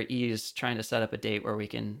future, he's trying to set up a date where we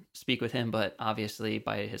can speak with him, but obviously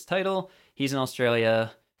by his title, he's in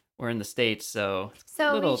Australia. We're in the States, so it's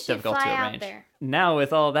a little we should difficult fly to out arrange. there. Now,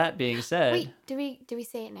 with all that being said... Wait, do we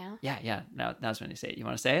say it now? Yeah. Now's when you say it. You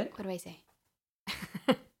want to say it? What do I say?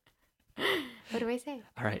 What do I say?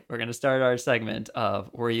 All right, we're going to start our segment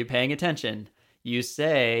of Were You Paying Attention? You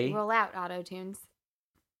say... Roll out, auto-tunes.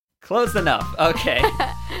 Close enough. Okay.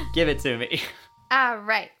 Give it to me. All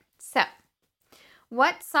right. So,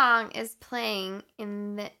 what song is playing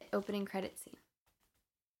in the opening credit scene?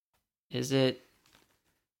 Is it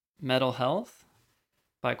Metal Health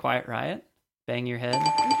by Quiet Riot? Bang Your Head?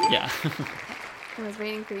 Yeah. I was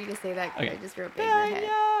waiting for you to say that because Okay. I just wrote Bang Your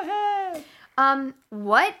Head.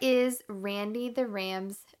 What is Randy the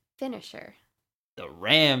Ram's finisher? The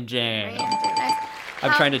Ram Jam. Ram Jam. Nice.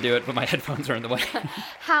 I'm trying to do it, but my headphones are in the way.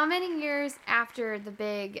 How many years after the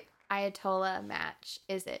big Ayatollah match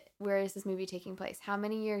is it? Where is this movie taking place? How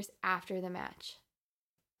many years after the match?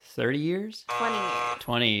 30 years? 20 years.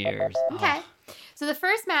 20 years. Okay. Oh. So the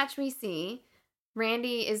first match we see,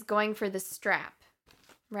 Randy is going for the strap,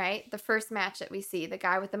 right? The first match that we see, the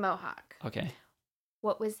guy with the mohawk. Okay.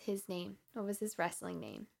 What was his name? What was his wrestling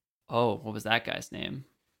name? Oh, what was that guy's name?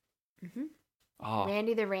 Mm-hmm. Oh,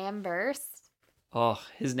 Randy the Ram Burst.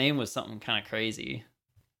 His name was something kind of crazy.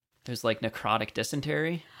 It was like necrotic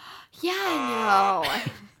dysentery. Yeah, I know.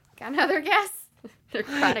 Got another guess?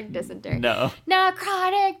 Necrotic dysentery. No.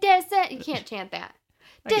 Necrotic dysentery. You can't chant that.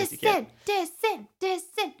 I guess you can.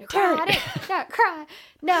 Necrotic.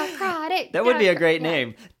 Necrotic. That would be a great Yeah.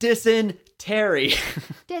 name. Dysentery.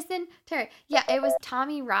 Dysentery. Yeah, it was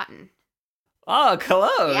Tommy Rotten. Oh,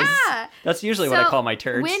 close. Yeah. That's usually what I So, call my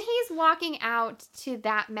turds. When he's walking out to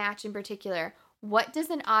that match in particular, what does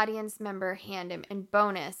an audience member hand him? And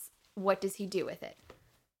bonus, what does he do with it?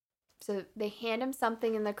 So they hand him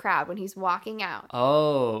something in the crowd when he's walking out.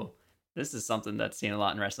 Oh, this is something that's seen a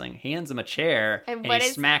lot in wrestling. He hands him a chair and what he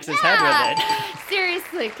is- smacks his head with it.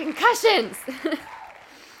 Seriously, concussions.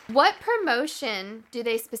 What promotion do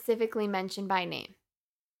they specifically mention by name?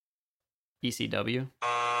 ECW?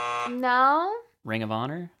 No? Ring of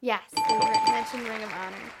Honor? Yes, they mentioned Ring of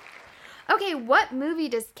Honor. Okay, what movie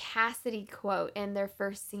does Cassidy quote in their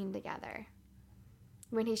first scene together?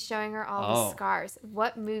 When he's showing her all the scars.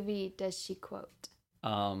 What movie does she quote?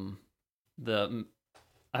 I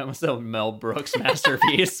almost said Mel Brooks'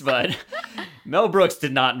 masterpiece, but Mel Brooks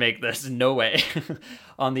did not make this. No way.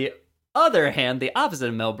 On the other hand, the opposite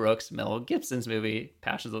of Mel Brooks, Mel Gibson's movie,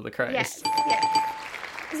 Passions of the Christ. Yes.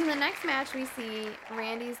 So in the next match, we see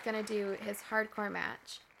Randy's going to do his hardcore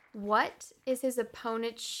match. What is his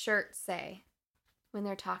opponent's shirt say when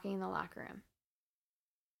they're talking in the locker room?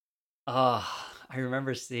 Oh, I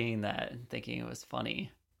remember seeing that and thinking it was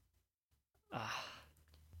funny.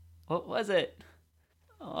 What was it?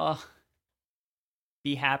 Oh,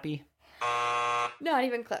 be happy. Not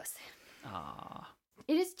even close.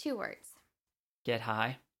 It is 2 words. Get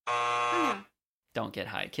high. No. Don't get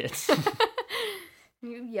high, kids.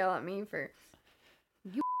 You yell at me for...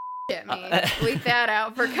 You at me. Bleep that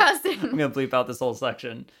out for cussing. I'm going to bleep out this whole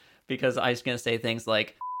section because I'm just going to say things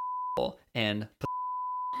like and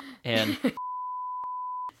and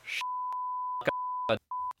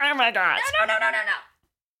oh my god. No.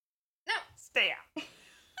 No. Stay out.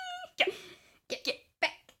 Get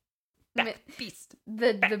back. Back, beast.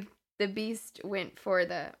 The beast went for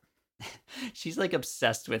the... She's like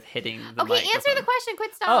obsessed with hitting the Okay, answer microphone. the question.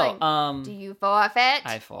 Quit stalling. Oh, Do you forfeit?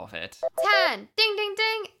 I forfeit. 10. Ding, ding,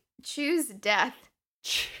 ding. Choose death.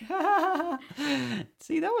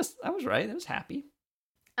 See, that was right. That was happy.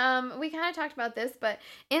 We kind of talked about this, but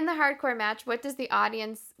in the hardcore match, what does the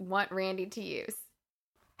audience want Randy to use?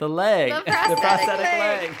 The leg. The prosthetic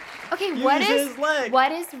leg. Okay, Use his leg.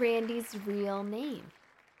 what is Randy's real name?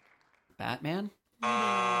 Batman?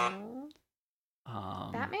 No.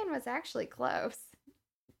 Um, Batman was actually close.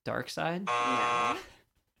 Darkseid? No.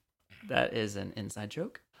 That is an inside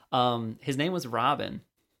joke. His name was Robin.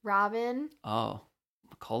 Robin? Oh,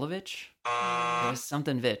 Mikolovich? It was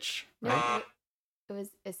something Vich, right? No, it was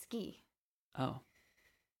a ski. Oh.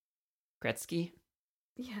 Gretzky?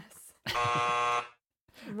 Yes.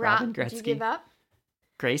 Robin Did you Gretzky. give up?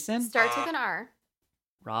 Grayson? Starts with an R.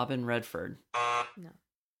 Robin Redford. No.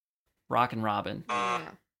 Rockin' Robin. No.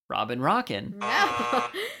 Robin Rockin'. No.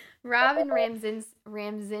 Robin Ramzin.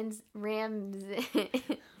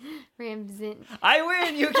 I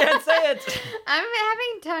win! You can't say it! I'm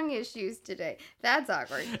having tongue issues today. That's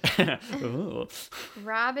awkward. Ooh.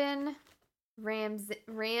 Robin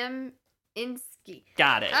Ramzinski.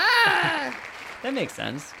 Got it. Ah! That makes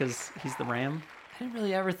sense, because he's the Ram. I didn't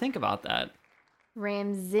really ever think about that.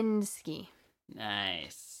 Ramzinski.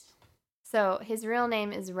 Nice. So his real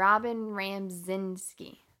name is Robin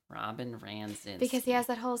Ramzinski. Robin Ranzin. Because he has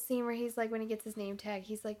that whole scene where he's like, when he gets his name tag,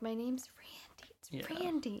 he's like, my name's Randy. It's Yeah.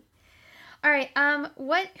 Randy. All right.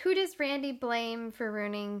 Who does Randy blame for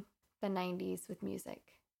ruining the 90s with music?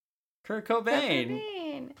 Kurt Kurt Cobain.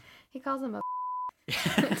 Cobain. He calls him a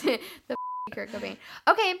the Kurt Cobain.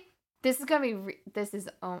 Okay, this is gonna be. This is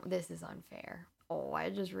unfair. Oh, I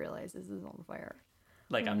just realized this is unfair.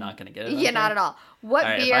 Like, I'm not going to get it? Yeah, not at all. What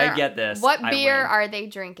All right, if beer? I get this, What I beer win. are they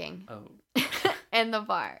drinking Oh, in the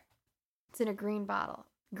bar? It's in a green bottle.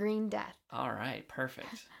 Green Death. all right.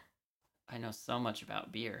 Perfect. I know so much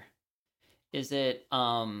about beer. Is it,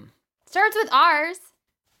 Starts with R's.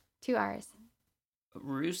 2 R's.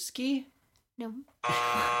 Ruski? No.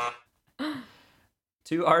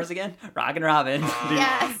 2 R's again? Rockin' Robin.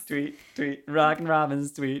 Yes. Tweet. Rockin'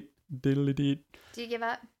 Robin's tweet. Diddly deet. Do you give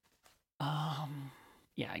up?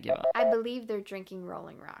 Yeah, I give up. I believe they're drinking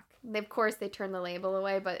Rolling Rock. Of course, they turn the label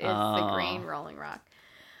away, but it's the green Rolling Rock.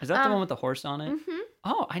 Is that the one with the horse on it? Mm-hmm.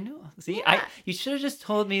 Oh, I know. See, Yeah. you should have just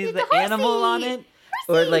told me He's the the animal on horsey. it.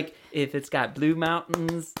 Or like if it's got blue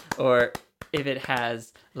mountains, or if it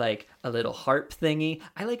has like a little harp thingy.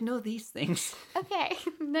 I like know these things. Okay,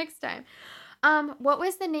 next time. What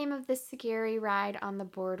was the name of the scary ride on the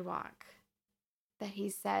boardwalk that he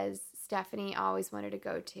says Stephanie always wanted to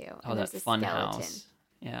go to? Oh, And that there's a fun skeleton. house.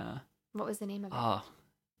 Yeah. What was the name of it? Oh.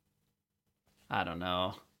 I don't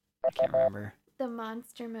know. I can't remember. The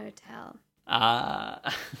Monster Motel. Ah.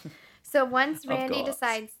 So once Of Randy course.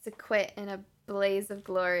 decides to quit in a blaze of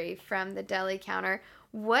glory from the deli counter,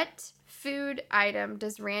 what food item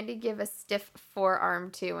does Randy give a stiff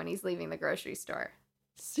forearm to when he's leaving the grocery store?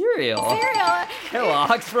 Cereal. Cereal.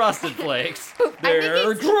 Kellogg's Frosted Flakes. I think They're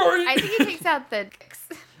it's- great. I think he takes out the...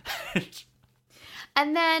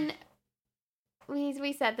 And then,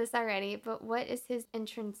 we said this already, but what is his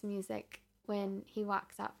entrance music when he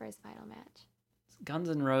walks out for his final match? Guns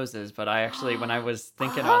N' Roses, but I actually, when I was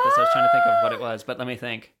thinking about this, I was trying to think of what it was, but let me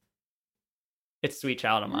think. It's Sweet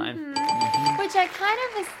Child of Mine. Mhm. Which I kind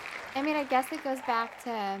of I guess it goes back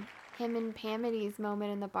to him and Pamity's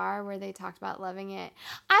moment in the bar where they talked about loving it.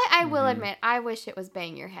 I will Mhm. admit, I wish it was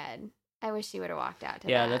Bang Your Head. I wish he would have walked out to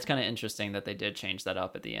Yeah, that. that's kind of interesting that they did change that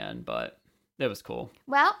up at the end, but it was cool.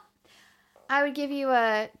 Well, I would give you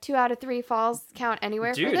a 2 out of 3 falls count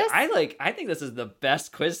anywhere for Dude, this. I think this is the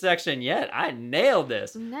best quiz section yet. I nailed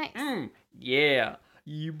this. Nice. Yeah.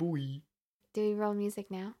 Yeah, boy. Do we roll music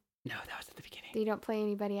now? No, that was at the beginning. You don't play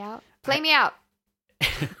anybody out? Play me out.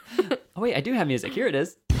 Oh, wait, I do have music. Here it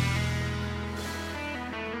is.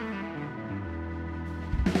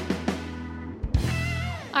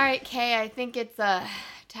 right, Kay, I think it's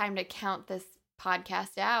time to count this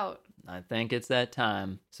podcast out. I think it's that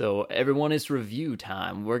time. So everyone, it's review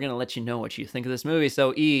time. We're going to let you know what you think of this movie.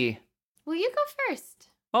 So E. Will you go first?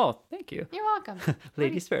 Oh, thank you. You're welcome.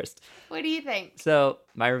 Ladies first. What do you think? So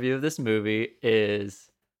my review of this movie is,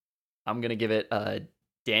 I'm going to give it a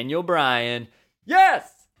Daniel Bryan. Yes!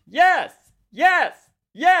 Yes! Yes!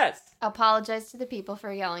 Yes! Apologize to the people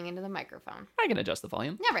for yelling into the microphone. I can adjust the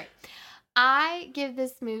volume. Yeah, right. I give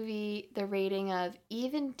this movie the rating of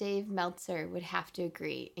even Dave Meltzer would have to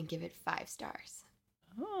agree and give it 5 stars.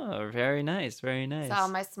 Oh, very nice. Very nice. So all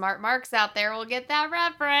my smart marks out there will get that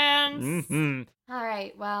reference. Mm-hmm. All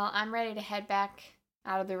right, well, I'm ready to head back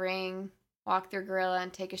out of the ring, walk through Gorilla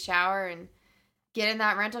and take a shower and get in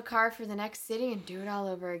that rental car for the next city and do it all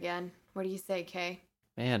over again. What do you say, Kay?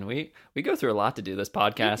 Man, we go through a lot to do this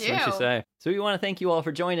podcast, We don't you do. say? So we want to thank you all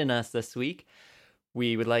for joining us this week.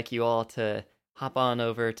 We would like you all to hop on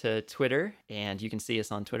over to Twitter, and you can see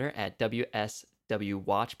us on Twitter at WSW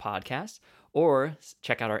Watch Podcast, or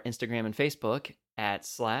check out our Instagram and Facebook at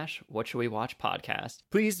 /What Should We Watch Podcast.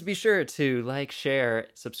 Please be sure to like, share,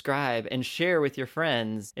 subscribe, and share with your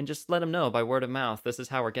friends, and just let them know by word of mouth. This is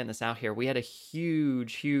how we're getting this out here. We had a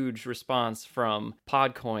huge response from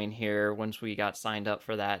Podcoin here once we got signed up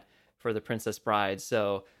for that for the Princess Bride.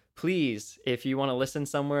 So please, if you want to listen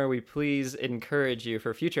somewhere, we please encourage you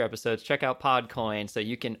for future episodes, check out Podcoin so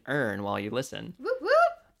you can earn while you listen. Whoop, whoop.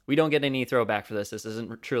 We don't get any throwback for this. This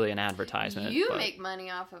isn't truly an advertisement. You but make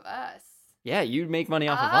money off of us. yeah, you make money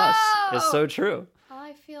off of us. It's so true.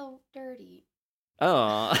 I feel dirty.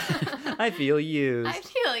 Oh, I feel used. I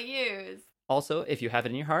feel used. Also, if you have it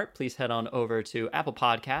in your heart, please head on over to Apple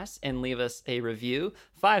Podcasts and leave us a review.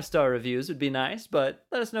 5-star reviews would be nice, but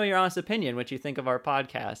let us know your honest opinion, what you think of our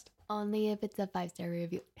podcast. Only if it's a 5-star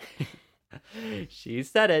review. She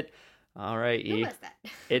said it. All right, Who E. was that?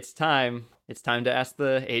 It's time. It's time to ask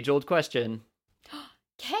the age-old question.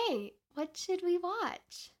 Kay, what should we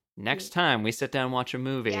watch? Next time we sit down and watch a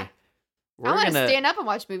movie, Yeah. we're I want to gonna stand up and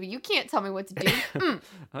watch a movie. You can't tell me what to do.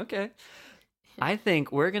 Okay. I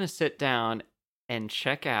think we're gonna sit down and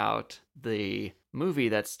check out the movie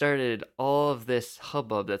that started all of this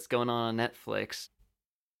hubbub that's going on Netflix,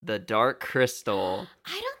 The Dark Crystal.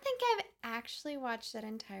 I don't think I've actually watched that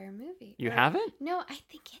entire movie. You Or- haven't? No, I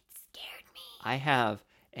think it scared me. I have,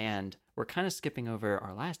 and we're kind of skipping over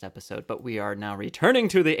our last episode, but we are now returning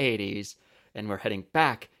to the 80s, and we're heading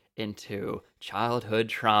back into childhood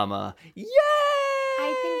trauma. Yay!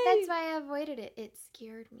 I think that's why I avoided it. It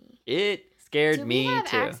scared me. It scared Do me we have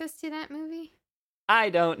too. access to that movie? I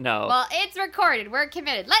don't know. Well, it's recorded. We're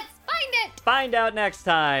committed. Let's find it. Find out next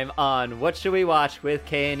time on What Should We Watch with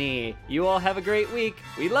K&E. You all have a great week.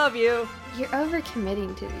 We love you. You're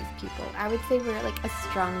overcommitting to these people. I would say we're like a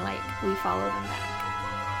strong like. We follow them back.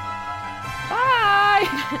 Bye.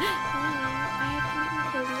 I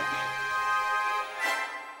have commitment phobia.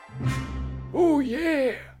 Oh,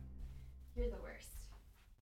 yeah.